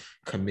in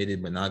a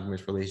committed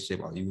monogamous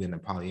relationship, are you in a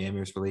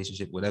polyamorous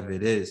relationship, whatever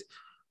it is,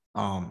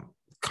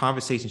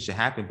 conversation should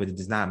happen, but it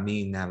does not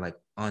mean that like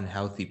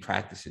unhealthy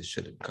practices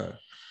should occur.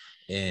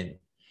 And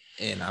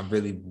I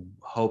really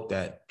hope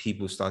that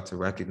people start to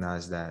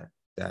recognize that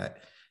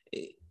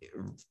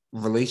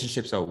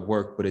relationships are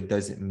work, but it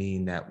doesn't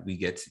mean that we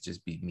get to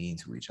just be mean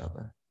to each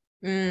other.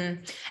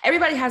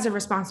 Everybody has a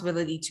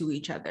responsibility to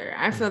each other.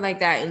 I feel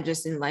like that, and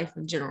just in life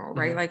in general,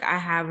 right? Like I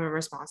have a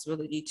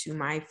responsibility to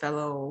my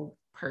fellow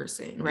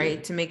person,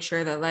 right? To make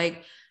sure that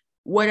like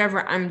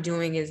whatever I'm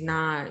doing is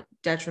not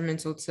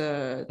detrimental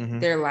to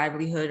their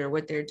livelihood or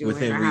what they're doing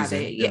within or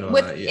reason, how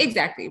they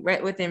exactly,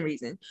 right, within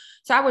reason.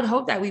 So I would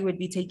hope that we would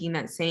be taking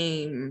that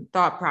same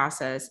thought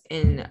process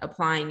and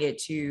applying it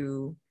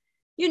to,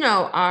 you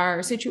know,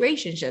 our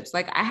situationships.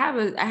 Like I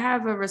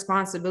have a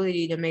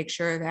responsibility to make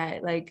sure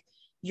that like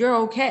you're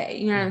okay,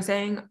 you know what I'm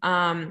saying?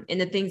 And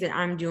the things that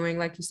I'm doing,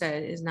 like you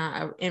said, is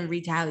not in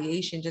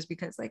retaliation just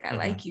because like I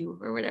like you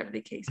or whatever the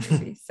case may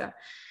be. So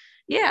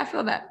yeah, I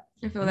feel that.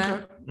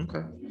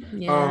 Okay.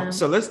 Yeah.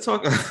 So let's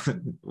talk.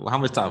 How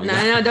much time?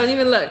 No, don't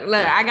even look.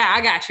 I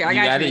got you. I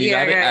got you. You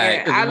got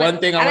it. All right, one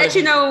thing I'll let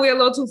you know when we're a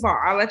little too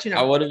far. I'll let you know.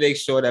 I want to make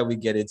sure that we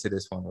get into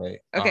this one, right?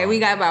 Okay, we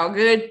got about a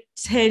good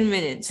 10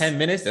 minutes. 10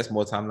 minutes? That's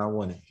more time than I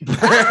wanted.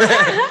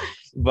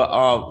 But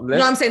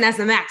no, I'm saying that's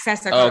the max.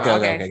 That's the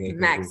okay,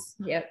 max.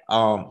 Cool. Yep.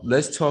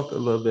 Let's talk a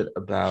little bit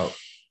about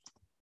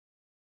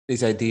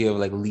this idea of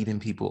like leading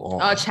people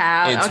on. Oh,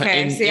 child.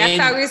 I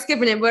thought we were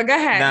skipping it, but go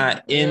ahead.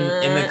 Not in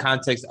the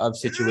context of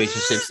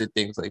situationships and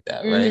things like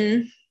that,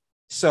 right?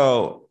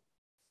 So,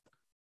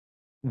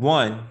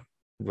 one,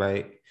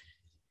 right?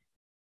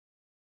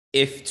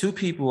 If two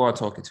people are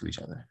talking to each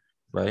other,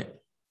 right,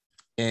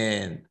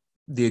 and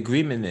the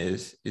agreement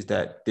is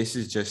that this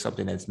is just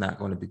something that's not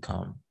going to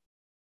become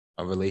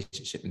a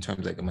relationship in terms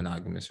of like a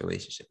monogamous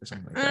relationship or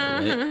something like that,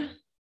 right?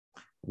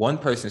 One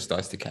person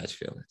starts to catch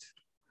feelings.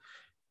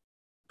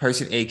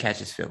 Person A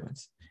catches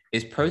feelings.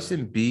 Is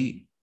person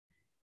B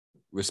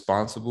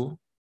responsible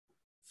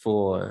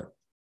for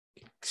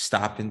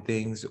stopping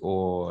things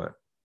or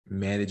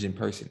managing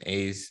person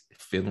A's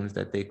feelings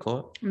that they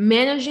caught?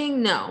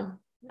 Managing, no.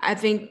 I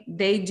think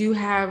they do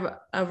have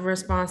a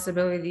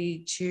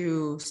responsibility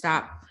to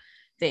stop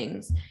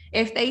things.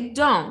 If they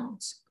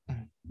don't,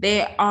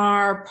 they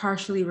are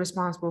partially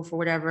responsible for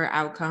whatever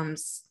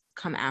outcomes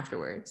come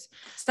afterwards.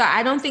 So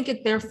I don't think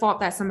it's their fault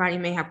that somebody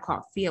may have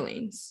caught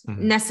feelings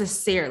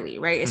necessarily,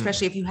 right?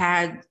 Especially if you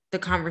had the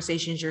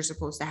conversations you're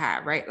supposed to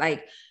have, right?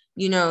 Like,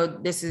 you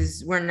know,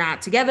 we're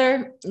not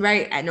together,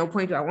 right? At no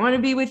point do I want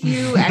to be with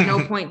you. At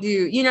no point do,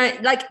 you know,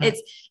 like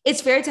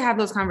it's fair to have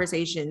those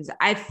conversations.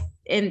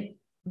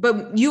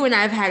 But you and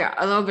I have had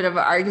a little bit of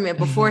an argument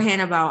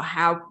beforehand about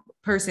how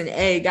person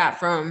A got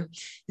from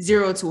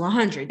 0 to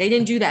 100. They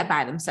didn't do that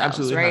by themselves.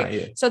 Absolutely right. Not,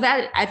 yeah. So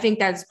that, I think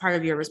that's part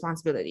of your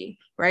responsibility.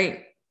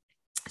 Right.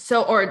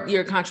 So, or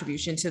your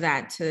contribution to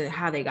that, to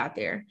how they got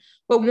there.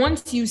 But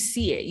once you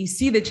see it, you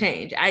see the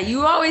change.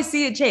 You always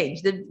see it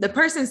change. The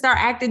person start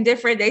acting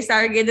different. They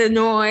start getting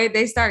annoyed.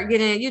 They start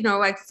getting,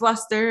 like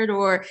flustered,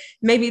 or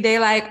maybe they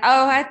like,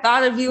 oh, I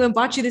thought of you and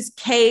bought you this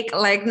cake.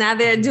 Like now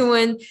they're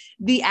doing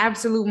the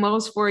absolute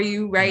most for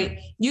you, right?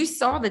 You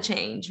saw the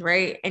change,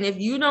 right? And if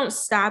you don't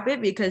stop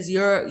it because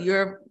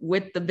you're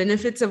with the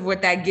benefits of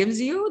what that gives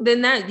you,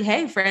 then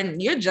hey,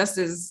 friend, you're just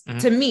as,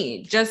 to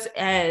me, just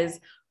as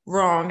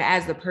wrong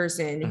as the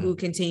person who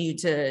continued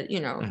to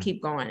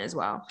keep going as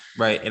well.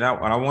 Right. And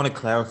I want to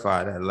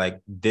clarify that, like,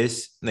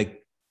 this,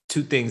 like,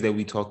 two things that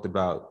we talked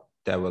about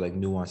that were like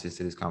nuances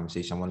to this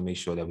conversation. I want to make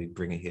sure that we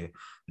bring it here.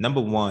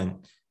 Number one,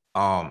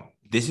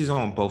 this is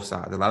on both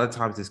sides. A lot of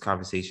times this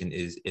conversation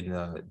is in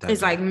the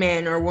it's like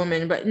man or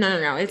woman, but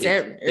no, it's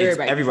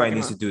everybody. Everybody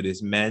needs to do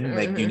this. Men,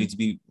 like, you need to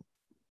be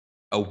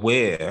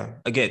aware.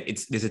 Again,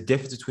 there's a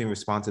difference between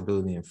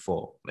responsibility and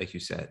fault, like you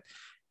said.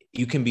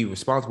 You can be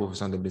responsible for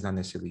something, but it's not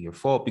necessarily your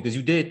fault because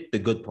you did the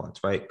good parts,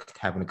 right?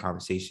 Having a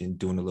conversation,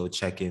 doing a little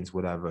check-ins,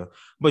 whatever.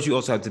 But you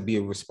also have to be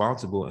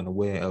responsible and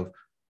aware of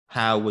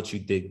how what you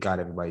did got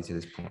everybody to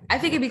this point. I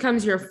think it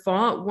becomes your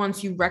fault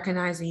once you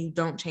recognize and you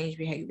don't change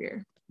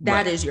behavior.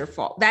 That is your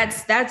fault.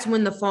 That's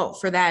when the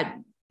fault for that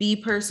B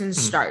person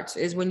starts,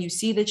 is when you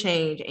see the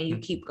change and you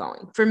keep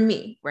going. For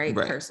me, right?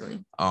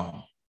 Personally.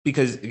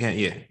 Because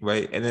again,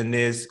 right. And then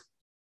there's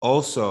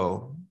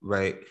also,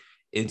 right,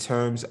 in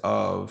terms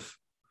of,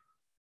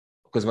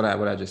 because what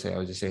I just say, I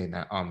was just saying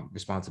that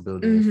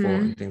responsibility and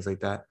fault and things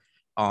like that.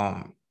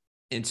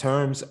 In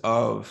terms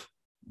of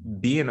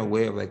being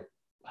aware of like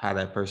how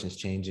that person's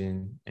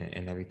changing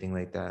and everything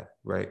like that,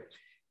 right?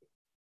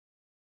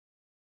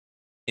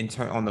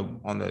 On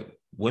the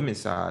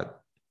women's side,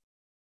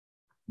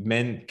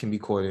 men can be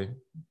courted,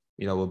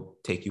 will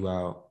take you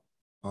out,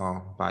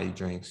 buy you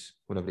drinks,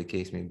 whatever the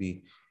case may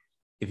be.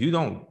 If you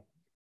don't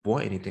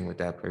want anything with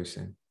that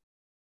person,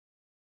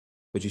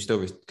 but you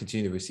still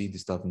continue to receive the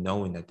stuff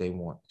knowing that they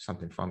want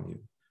something from you,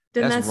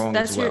 then that's wrong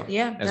as well.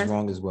 That's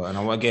wrong as well.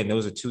 And again,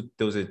 those are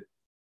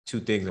two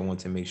things I want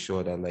to make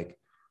sure that like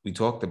we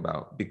talked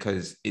about,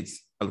 because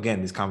it's,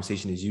 again, this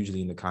conversation is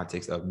usually in the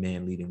context of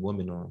man leading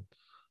women on,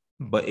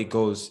 but it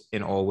goes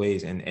in all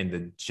ways. And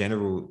the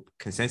general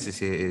consensus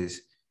here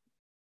is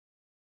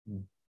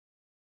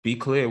be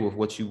clear with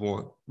what you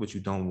want, what you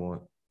don't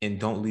want, and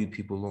don't lead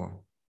people on,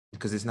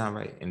 because it's not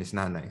right and it's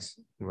not nice,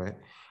 right?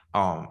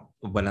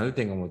 But another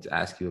thing I want to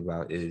ask you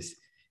about is,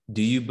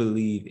 do you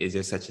believe, is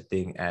there such a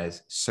thing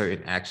as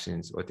certain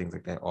actions or things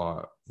like that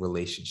are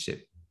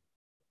relationship?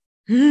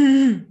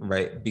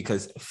 Right?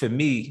 Because for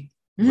me,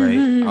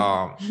 right,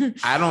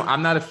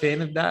 I'm not a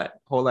fan of that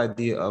whole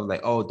idea of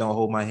like, oh, don't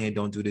hold my hand,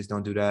 don't do this,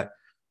 don't do that.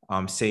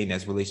 Saying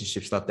that's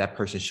relationship stuff, that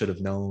person should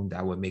have known,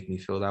 that would make me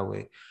feel that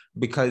way.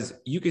 Because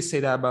you could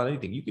say that about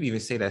anything. You could even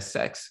say that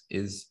sex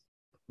is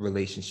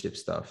relationship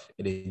stuff.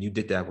 And then you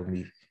did that with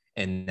me,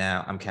 and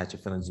now I'm catching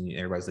feelings and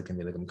everybody's looking at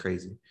me like I'm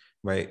crazy,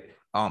 right?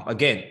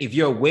 Again, if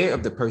you're aware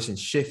of the person's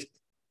shift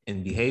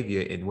in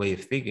behavior and way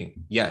of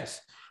thinking,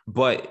 yes.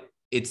 But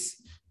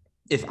it's,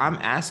 if I'm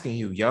asking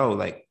you, yo,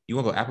 like, you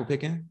want to go apple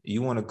picking?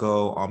 You want to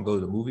go to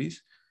the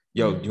movies?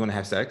 Yo, do you want to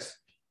have sex?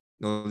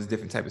 All this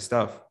different type of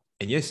stuff.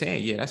 And you're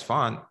saying, yeah, that's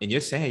fine. And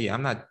you're saying,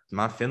 yeah,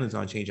 my feelings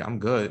aren't changing. I'm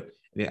good.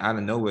 And then out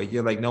of nowhere,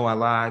 you're like, no, I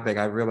lied. Like,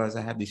 I realized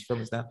I have these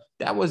feelings now.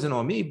 That wasn't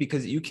on me,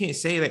 because you can't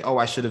say like, oh,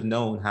 I should have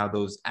known how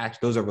those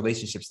are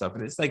relationship stuff.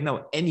 And it's like,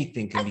 no,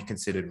 anything can be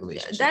considered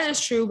relationship. That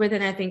is true. But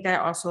then I think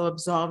that also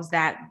absolves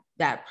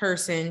that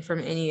person from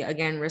any,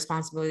 again,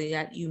 responsibility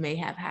that you may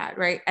have had,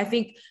 right? I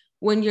think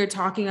when you're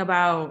talking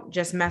about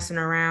just messing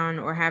around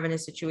or having a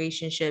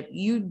situationship,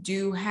 you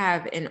do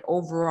have an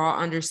overall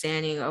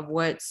understanding of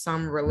what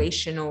some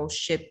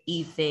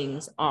relationship-y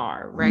things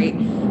are, right?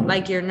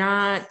 Like you're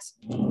not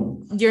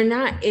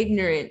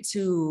ignorant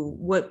to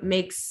what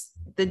makes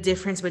the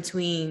difference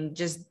between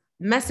just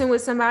messing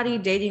with somebody,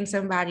 dating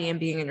somebody,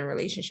 and being in a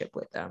relationship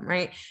with them,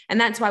 right? And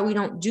that's why we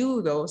don't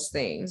do those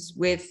things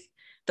with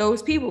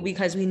those people,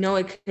 because we know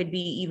it could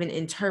be even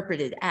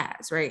interpreted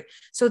as, right?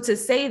 So to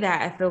say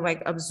that, I feel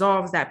like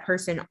absolves that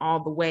person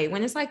all the way,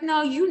 when it's like,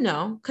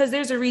 no, because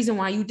there's a reason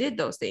why you did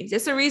those things.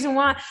 It's a reason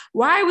why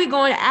are we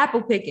going to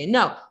apple picking?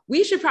 No,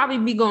 we should probably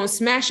be going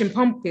smashing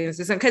pumpkins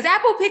or something, because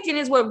apple picking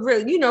is what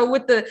really,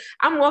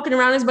 I'm walking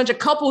around, there's a bunch of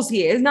couples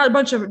here. It's not a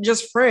bunch of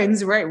just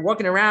friends, right?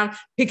 Walking around,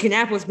 picking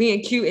apples,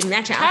 being cute and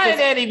matching outfits. How did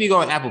that even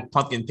go apple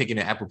pumpkin picking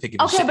and apple picking?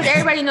 Okay, but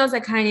everybody knows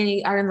that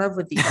Kanye are in love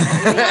with each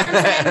other. You know what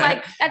I'm saying?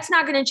 Like, that's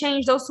not going to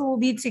change. Those two will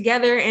be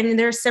together and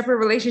their separate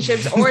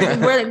relationships, or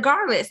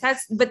regardless.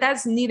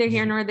 That's neither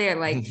here nor there.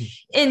 Like,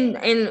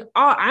 in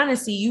all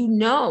honesty,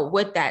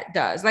 what that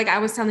does. Like I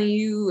was telling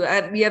you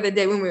the other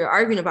day when we were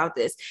arguing about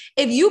this,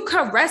 if you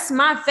caress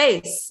my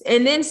face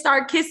and then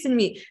start kissing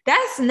me,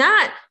 that's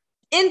not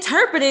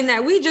interpreting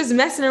that we just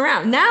messing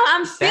around. Now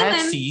I'm feeling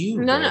that's you,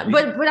 no,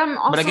 but I'm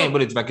also,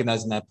 but it's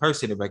recognizing that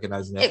person and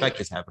recognizing the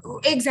effect is happening.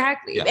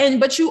 Exactly. Yeah.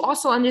 But you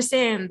also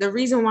understand the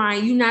reason why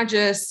you not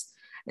just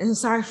And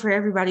sorry for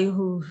everybody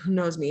who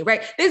knows me,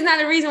 right? There's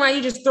not a reason why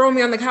you just throw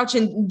me on the couch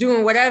and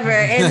doing whatever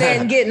and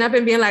then getting up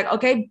and being like,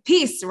 okay,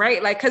 peace,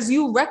 right? Like, because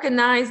you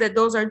recognize that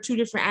those are two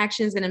different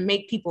actions and it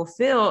make people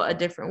feel a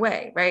different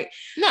way, right?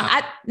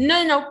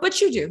 No,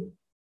 but you do.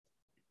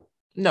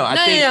 No, I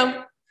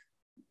think.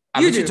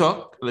 I'll let you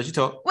talk.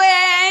 Wait,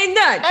 I ain't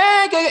done.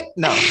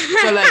 No.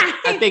 So like,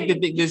 I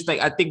think this,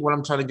 like, I think what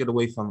I'm trying to get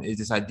away from is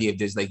this idea of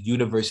there's like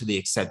universally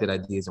accepted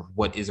ideas of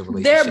what is a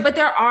relationship. But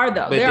there are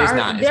though. But there are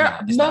not.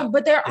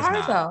 But there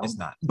are though. It's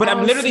not. But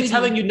I'm literally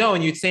telling you no,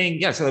 and you're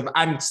saying yeah. So if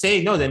I'm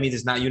saying no, that means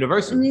it's not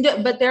universal.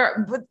 But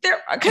there.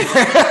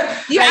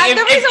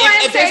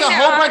 If there's a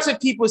whole bunch of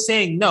people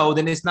saying no,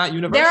 then it's not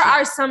universal. There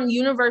are some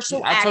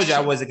universal. I told you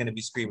I wasn't going to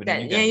be screaming.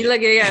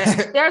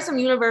 There are some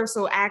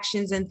universal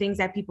actions and things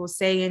that people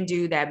say and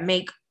do that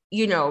make,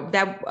 what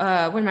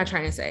am I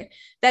trying to say?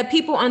 That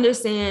people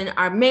understand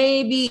are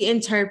maybe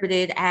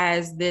interpreted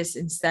as this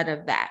instead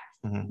of that.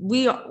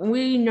 Mm-hmm.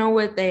 We know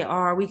what they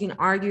are. We can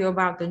argue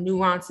about the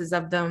nuances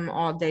of them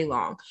all day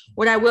long.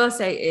 What I will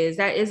say is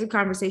that is a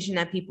conversation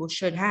that people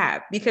should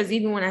have, because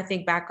even when I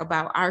think back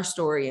about our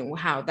story and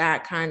how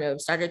that kind of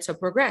started to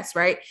progress,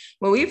 right?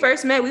 When we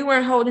first met, we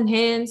weren't holding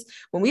hands.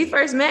 When we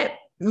first met,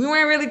 we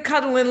weren't really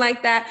cuddling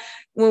like that.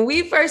 When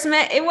we first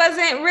met, it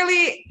wasn't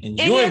really. And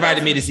you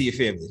invited me to see your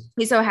family.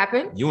 It so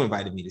happened. You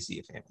invited me to see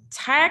your family.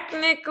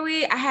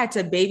 Technically, I had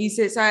to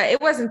babysit. So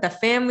it wasn't the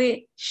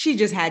family. She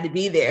just had to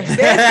be there.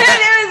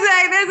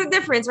 There's a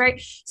difference,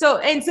 right? So,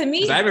 and to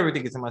me, I remember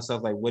thinking to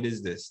myself, like, what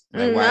is this?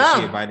 Like, why is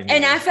she inviting me?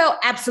 And I felt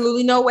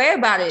absolutely no way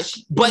about it.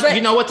 But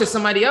you know what? To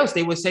somebody else,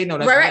 they would say no.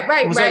 That's right.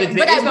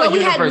 There is no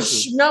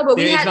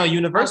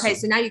universal. Okay,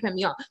 so now you cut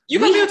me off. You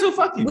cut me off too.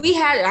 Fuck you.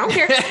 I don't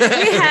care.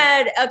 We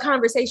had a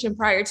conversation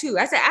prior to.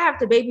 I said, I have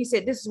to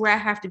babysit. This is where I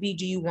have to be.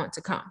 Do you want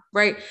to come?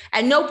 Right.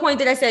 At no point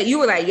did I say, you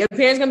were like, your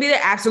parents gonna be there?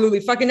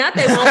 Absolutely fucking not.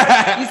 They won't.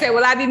 You said,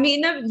 will I be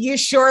meeting them? You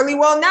surely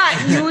will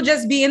not. You will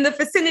just be in the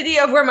vicinity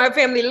of where my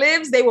family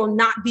lives. They will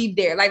not be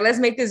there. Like, let's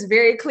make this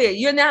very clear.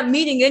 You're not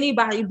meeting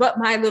anybody but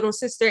my little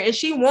sister, and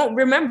she won't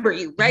remember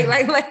you. Right.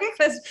 Like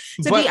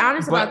be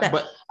honest about that.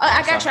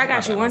 I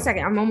got you. 1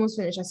 second. I'm almost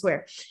finished. I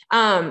swear.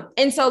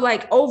 And so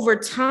like over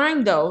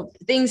time though,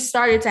 things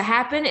started to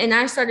happen, and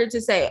I started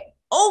to say,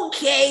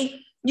 okay,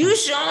 you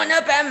showing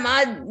up at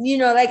my,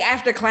 like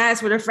after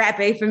class with a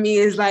frappe for me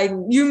is like,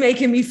 you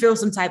making me feel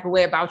some type of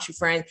way about you,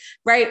 friend.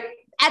 Right.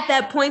 At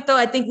that point, though,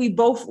 I think we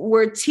both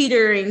were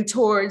teetering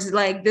towards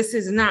like, this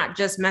is not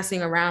just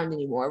messing around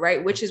anymore.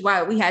 Right. Which is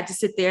why we had to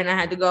sit there and I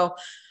had to go,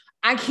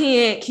 I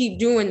can't keep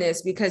doing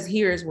this because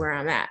here's where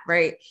I'm at.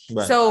 Right.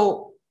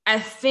 So I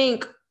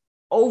think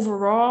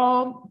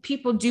overall,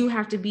 people do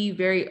have to be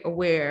very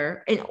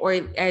aware or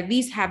at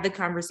least have the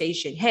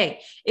conversation.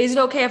 Hey, is it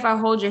okay if I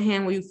hold your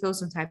hand? Will you feel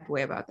some type of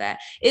way about that?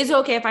 Is it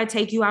okay if I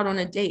take you out on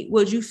a date?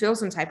 Would you feel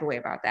some type of way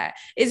about that?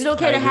 Is it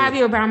okay to have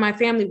you around my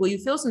family? Will you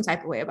feel some type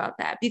of way about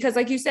that? Because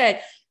like you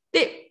said,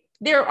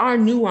 there are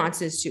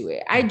nuances to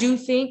it. I do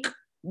think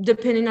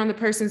depending on the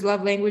person's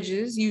love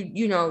languages,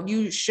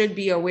 you should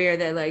be aware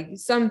that like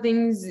some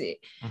things,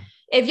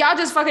 if y'all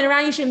just fucking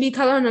around, you shouldn't be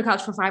cuddling on the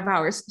couch for 5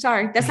 hours.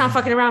 Sorry, that's not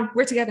fucking around.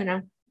 We're together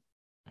now.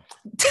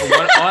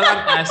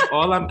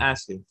 All I'm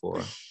asking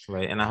for,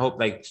 right? And I hope,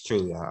 like,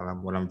 truly,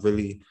 what I'm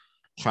really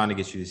trying to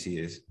get you to see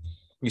is,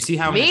 you see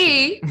how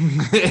me.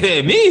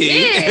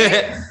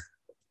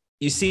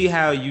 You see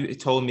how you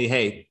told me,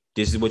 hey,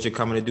 this is what you're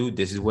coming to do.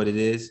 This is what it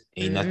is.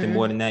 Ain't nothing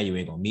more than that. You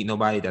ain't gonna meet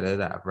nobody.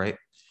 Right?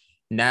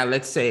 Now,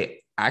 let's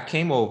say I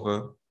came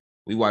over.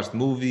 We watched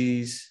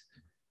movies.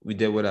 We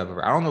did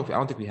whatever. I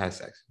don't think we had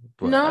sex.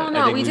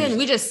 No, we didn't.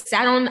 We just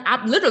sat on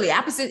literally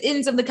opposite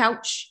ends of the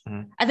couch.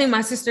 Mm-hmm. I think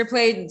my sister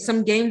played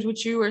some games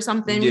with you or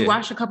something. Yeah. We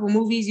watched a couple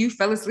movies. You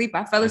fell asleep.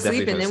 I fell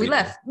asleep, and then we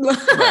left.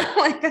 Right.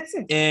 Like, that's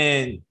it.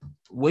 And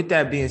with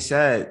that being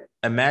said,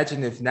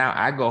 imagine if now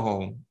I go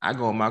home, I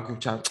go in my group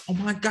chat. Oh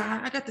my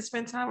God, I got to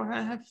spend time with her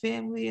and her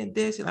family and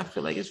this, and I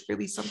feel like it's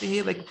really something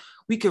here. Like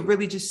we could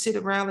really just sit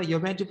around. Like, yo,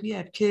 imagine if we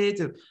have kids.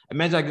 And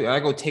imagine I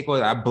go take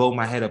all. I blow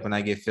my head up and I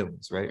get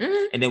feelings, right?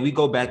 Mm-hmm. And then we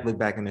look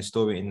back in the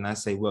story, and I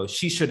say, well,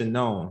 she should have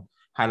known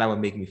how that would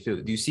make me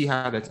feel. Do you see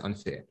how that's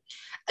unfair?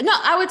 No,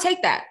 I would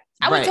take that.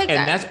 I would take that.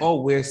 And that's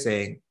all we're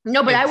saying.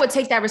 No, but I would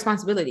take that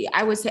responsibility.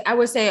 I would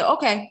say,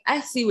 okay,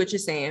 I see what you're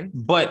saying.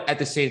 But at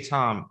the same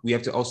time, we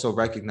have to also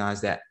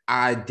recognize that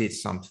I did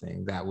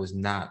something that was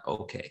not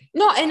okay.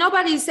 No, and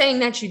nobody's saying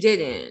that you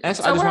didn't. I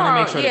just want to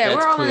make sure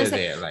that's clear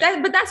there.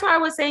 Like, but that's why I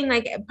was saying,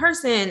 like,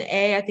 person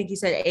A, I think you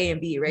said A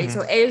and B, right? Mm-hmm.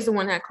 So A is the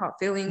one that caught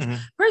feelings.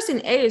 Mm-hmm.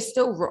 Person A is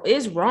still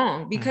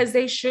wrong because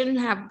they shouldn't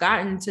have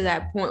gotten to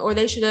that point, or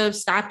they should have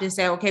stopped and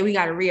said, okay, we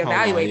got to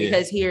reevaluate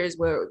because here's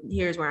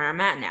where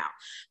I'm at now.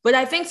 But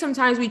I think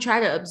sometimes we try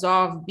to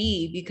absolve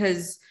B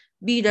because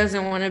B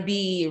doesn't want to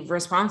be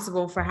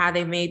responsible for how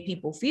they made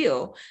people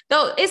feel.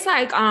 Though it's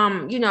like,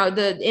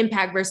 the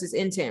impact versus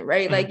intent,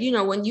 right? Mm-hmm.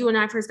 Like, when you and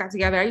I first got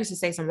together, I used to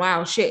say some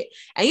wild shit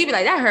and you'd be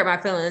like, that hurt my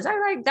feelings. I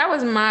was like, that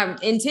wasn't my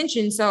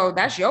intention. So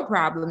that's your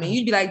problem. And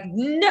you'd be like,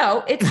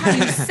 no, it's how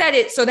you said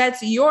it. So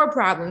that's your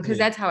problem. Cause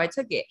that's how I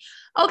took it.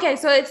 Okay,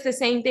 so it's the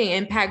same thing,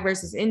 impact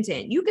versus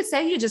intent. You could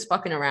say you're just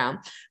fucking around.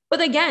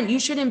 But again, you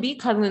shouldn't be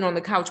cuddling on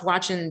the couch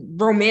watching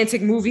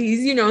romantic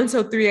movies,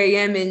 until 3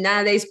 a.m. and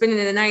now they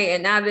spending the night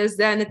and now this,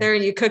 that, and the third,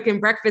 and you're cooking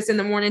breakfast in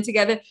the morning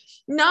together.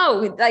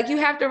 No, like you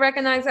have to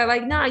recognize that,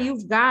 like, nah,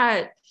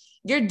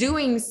 you're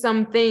doing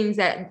some things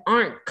that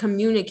aren't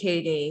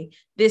communicating.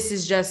 This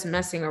is just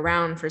messing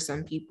around for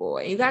some people.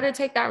 And you got to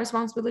take that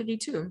responsibility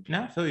too.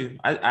 No, I feel you.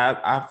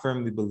 I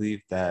firmly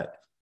believe that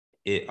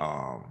it,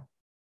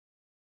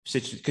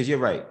 because you're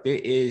right. There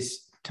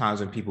is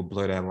times when people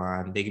blur that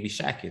line. They can be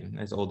shacking,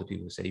 as older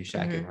people say, you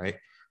shacking, right?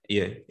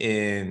 Yeah.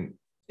 And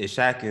it's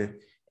shacking.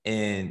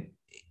 And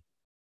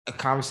a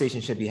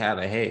conversation should be had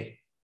like, hey,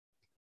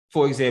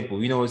 for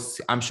example,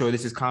 I'm sure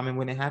this is common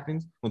when it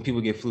happens, when people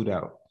get flued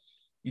out.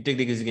 You think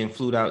niggas are getting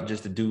flued out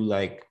just to do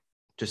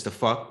just to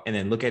fuck and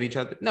then look at each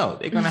other? No,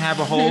 they're going to have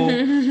a whole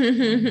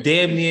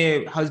damn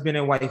near husband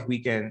and wife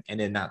weekend and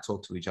then not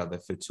talk to each other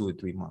for 2 or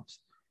 3 months.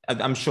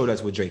 I'm sure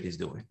that's what Drake is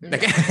doing.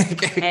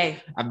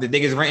 Hey, the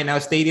niggas renting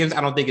out stadiums.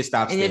 I don't think it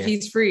stops. And if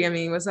he's free, I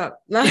mean, what's up?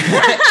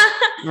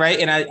 Right.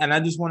 And I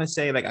just want to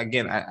say, like,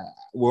 again,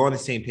 we're on the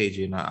same page,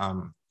 and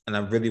I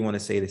really want to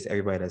say this to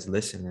everybody that's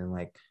listening.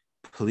 Like,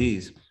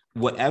 please,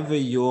 whatever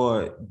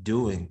you're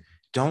doing,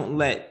 don't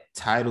let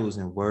titles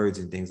and words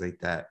and things like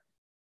that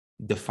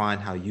define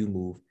how you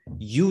move.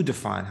 You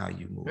define how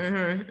you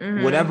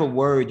move. Whatever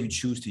word you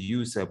choose to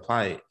use to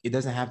apply it, it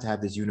doesn't have to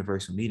have this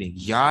universal meaning.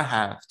 Y'all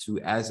have to,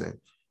 as a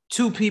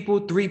 2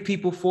 people, 3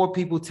 people, 4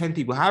 people, 10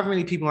 people, however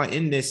many people are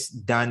in this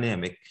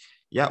dynamic,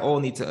 y'all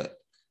all need to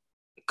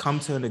come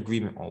to an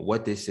agreement on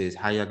what this is,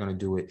 how y'all gonna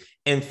do it.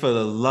 And for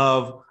the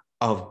love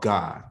of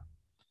God,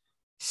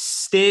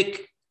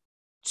 stick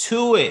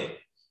to it.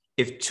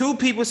 If 2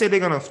 people say they're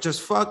gonna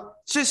just fuck,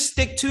 just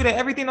stick to that.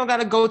 Everything don't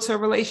gotta go to a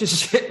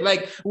relationship.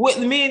 Like, what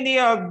me and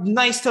Nia are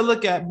nice to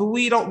look at, but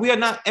we are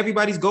not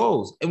everybody's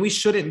goals, and we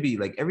shouldn't be.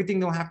 Like, everything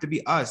don't have to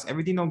be us.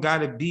 Everything don't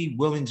gotta be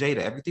Will and Jada.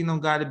 Everything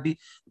don't gotta be,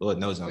 Lord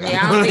knows don't gotta be.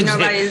 I don't think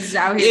nobody's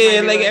out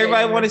here. Yeah, like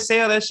everybody want to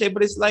say all that shit,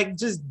 but it's like,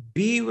 just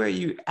be where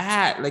you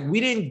at. Like, we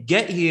didn't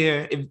get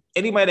here. If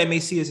anybody that may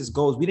see us as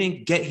goals, we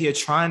didn't get here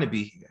trying to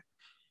be here.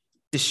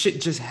 This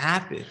shit just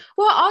happened.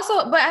 Well,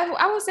 also, but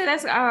I would say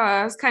that's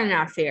kind of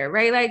not fair,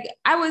 right? Like,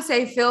 I would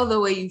say feel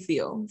the way you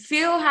feel.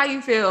 Feel how you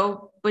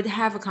feel, but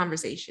have a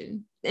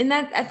conversation. And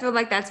that, I feel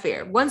like that's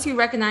fair. Once you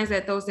recognize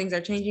that those things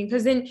are changing,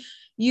 because then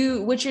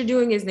what you're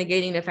doing is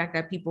negating the fact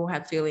that people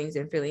have feelings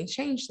and feelings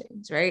change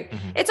things, right?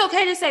 It's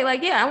okay to say,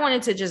 like, yeah, I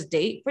wanted to just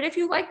date, but if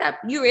you like that,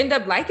 you end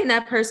up liking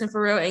that person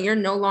for real, and you're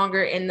no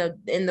longer in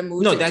the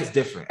mood. No, that's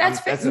different.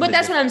 That's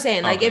what I'm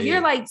saying. Like, if you're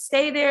like,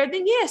 stay there,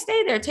 then yeah,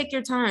 stay there, take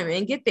your time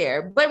and get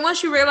there. But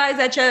once you realize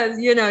that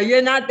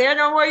you're not there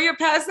no more, you're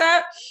past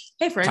that.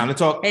 Hey, friend. Time to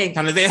talk. Hey,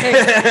 time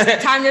to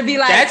time to be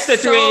like. That's the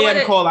 3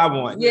 a.m. call I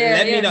want. Yeah,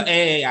 Let me know.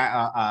 Hey,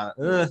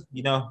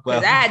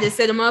 well, I had to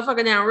sit a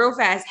motherfucker down real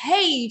fast.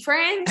 Hey,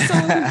 friend. So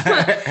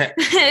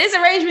this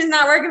arrangement's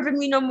not working for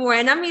me no more,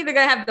 and I'm either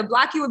gonna have to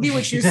block you or be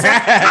with you. So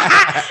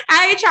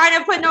I ain't trying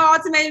to put no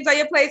ultimatums on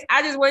your place.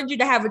 I just wanted you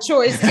to have a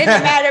choice in the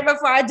matter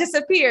before I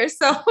disappear.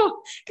 So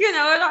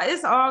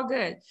it's all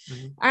good.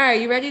 All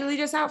right, you ready to lead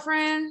us out,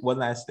 friend? One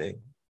last thing.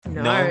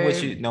 No.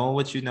 Knowing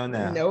what you know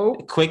now.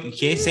 Nope. Quick, you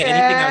can't say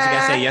anything else. You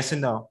gotta say yes or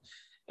no.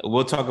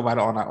 We'll talk about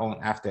it on our own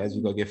after as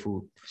we go get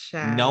food.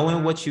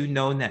 Knowing what you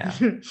know now,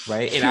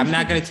 right? And I'm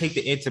not gonna take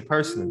the answer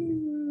personally,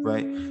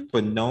 right?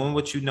 But knowing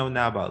what you know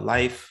now about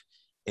life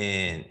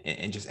and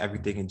just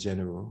everything in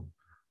general,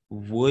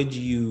 would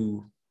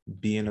you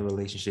be in a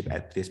relationship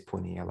at this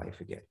point in your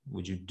life again?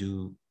 Would you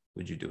do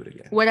it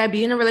again? Would I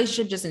be in a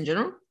relationship just in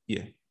general?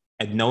 Yeah.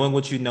 And knowing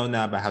what you know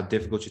now about how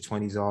difficult your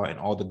 20s are and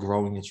all the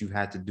growing that you've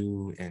had to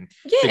do and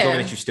the growing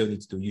that you still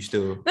need to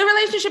do, the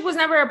relationship was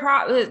never a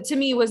problem. To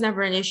me, it was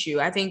never an issue.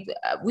 I think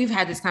we've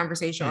had this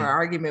conversation or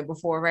argument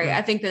before, right?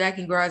 I think that I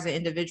can grow as an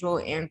individual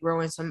and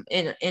grow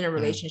in a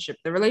relationship.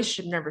 The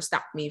relationship never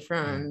stopped me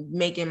from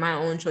making my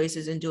own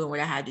choices and doing what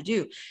I had to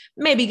do.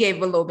 Maybe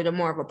gave a little bit of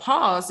more of a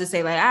pause to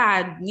say, like,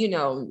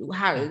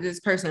 how does this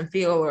person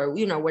feel, or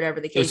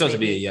whatever the case. It was supposed to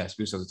be a yes.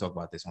 We were supposed to talk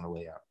about this on the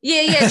way out.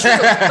 Yeah, true.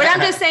 But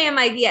I'm just saying,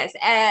 like, yes.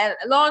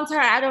 Long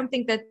term, I don't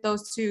think that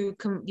those two,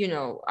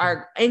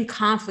 are in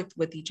conflict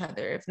with each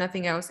other. If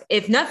nothing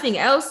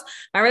else,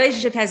 my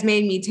relationship has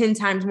made me 10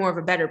 times more of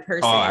a better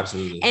person. Oh,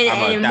 absolutely.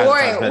 And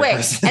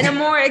a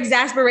more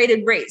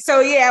exasperated rate. So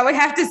yeah, I would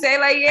have to say,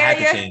 like,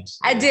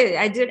 I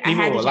did.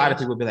 A lot of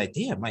people be like,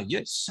 "Damn, Mike,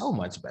 you're so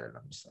much better." And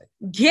I'm just like,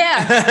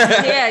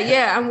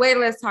 yeah. I'm way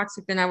less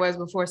toxic than I was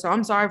before. So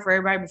I'm sorry for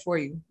everybody before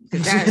you,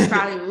 because that's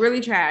probably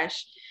really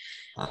trash.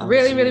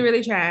 Really, really,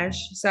 really trash.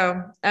 So,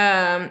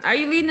 are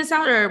you leading us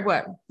out or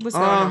what? What's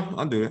going on?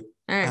 I'll do it.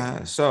 All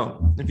right.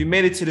 So, if you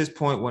made it to this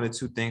point, one of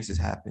 2 things has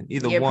happened.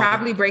 You're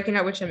probably breaking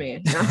up with your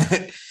man. No?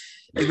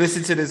 You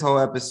listen to this whole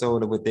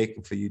episode of what they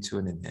can for you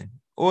tuning in,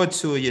 or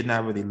 2, you're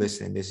not really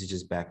listening. This is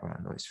just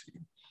background noise for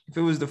you. If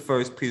it was the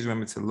first, please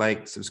remember to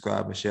like,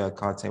 subscribe, and share our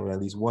content with at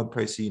least one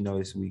person you know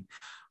this week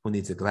who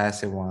needs a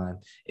glass of wine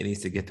and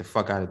needs to get the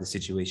fuck out of the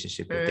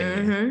situationship that they're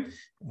in.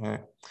 All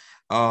right.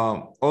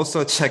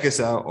 Also check us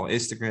out on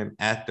Instagram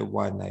at the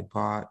One Night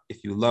Pod.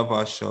 If you love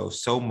our show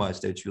so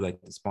much that you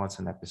like to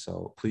sponsor an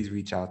episode, please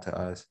reach out to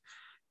us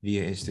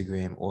via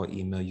Instagram or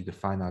email. You can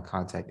find our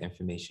contact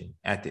information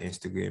at the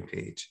Instagram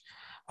page.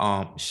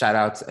 Shout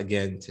out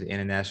again to the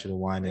international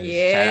whiners.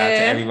 Shout out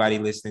to everybody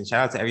listening.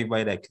 Shout out to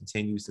everybody that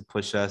continues to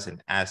push us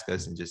and ask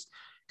us and just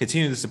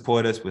continue to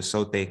support us. We're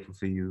so thankful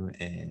for you,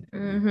 and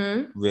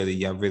really,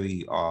 y'all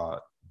really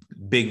are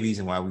big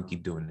reason why we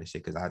keep doing this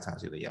shit. Because a lot of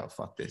times we're like, yo,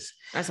 fuck this.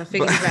 That's a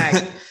figure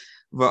fact.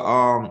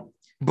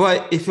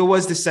 But if it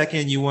was the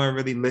second you weren't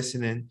really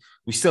listening,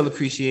 we still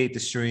appreciate the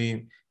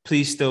stream.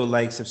 Please still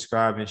like,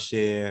 subscribe, and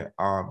share.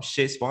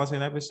 Shit, sponsor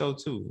an episode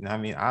too. You know what I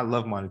mean? I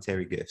love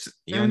monetary gifts.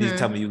 You don't need to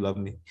tell me you love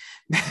me.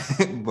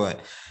 But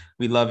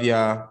we love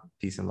y'all.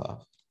 Peace and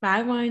love.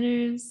 Bye,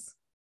 whiners.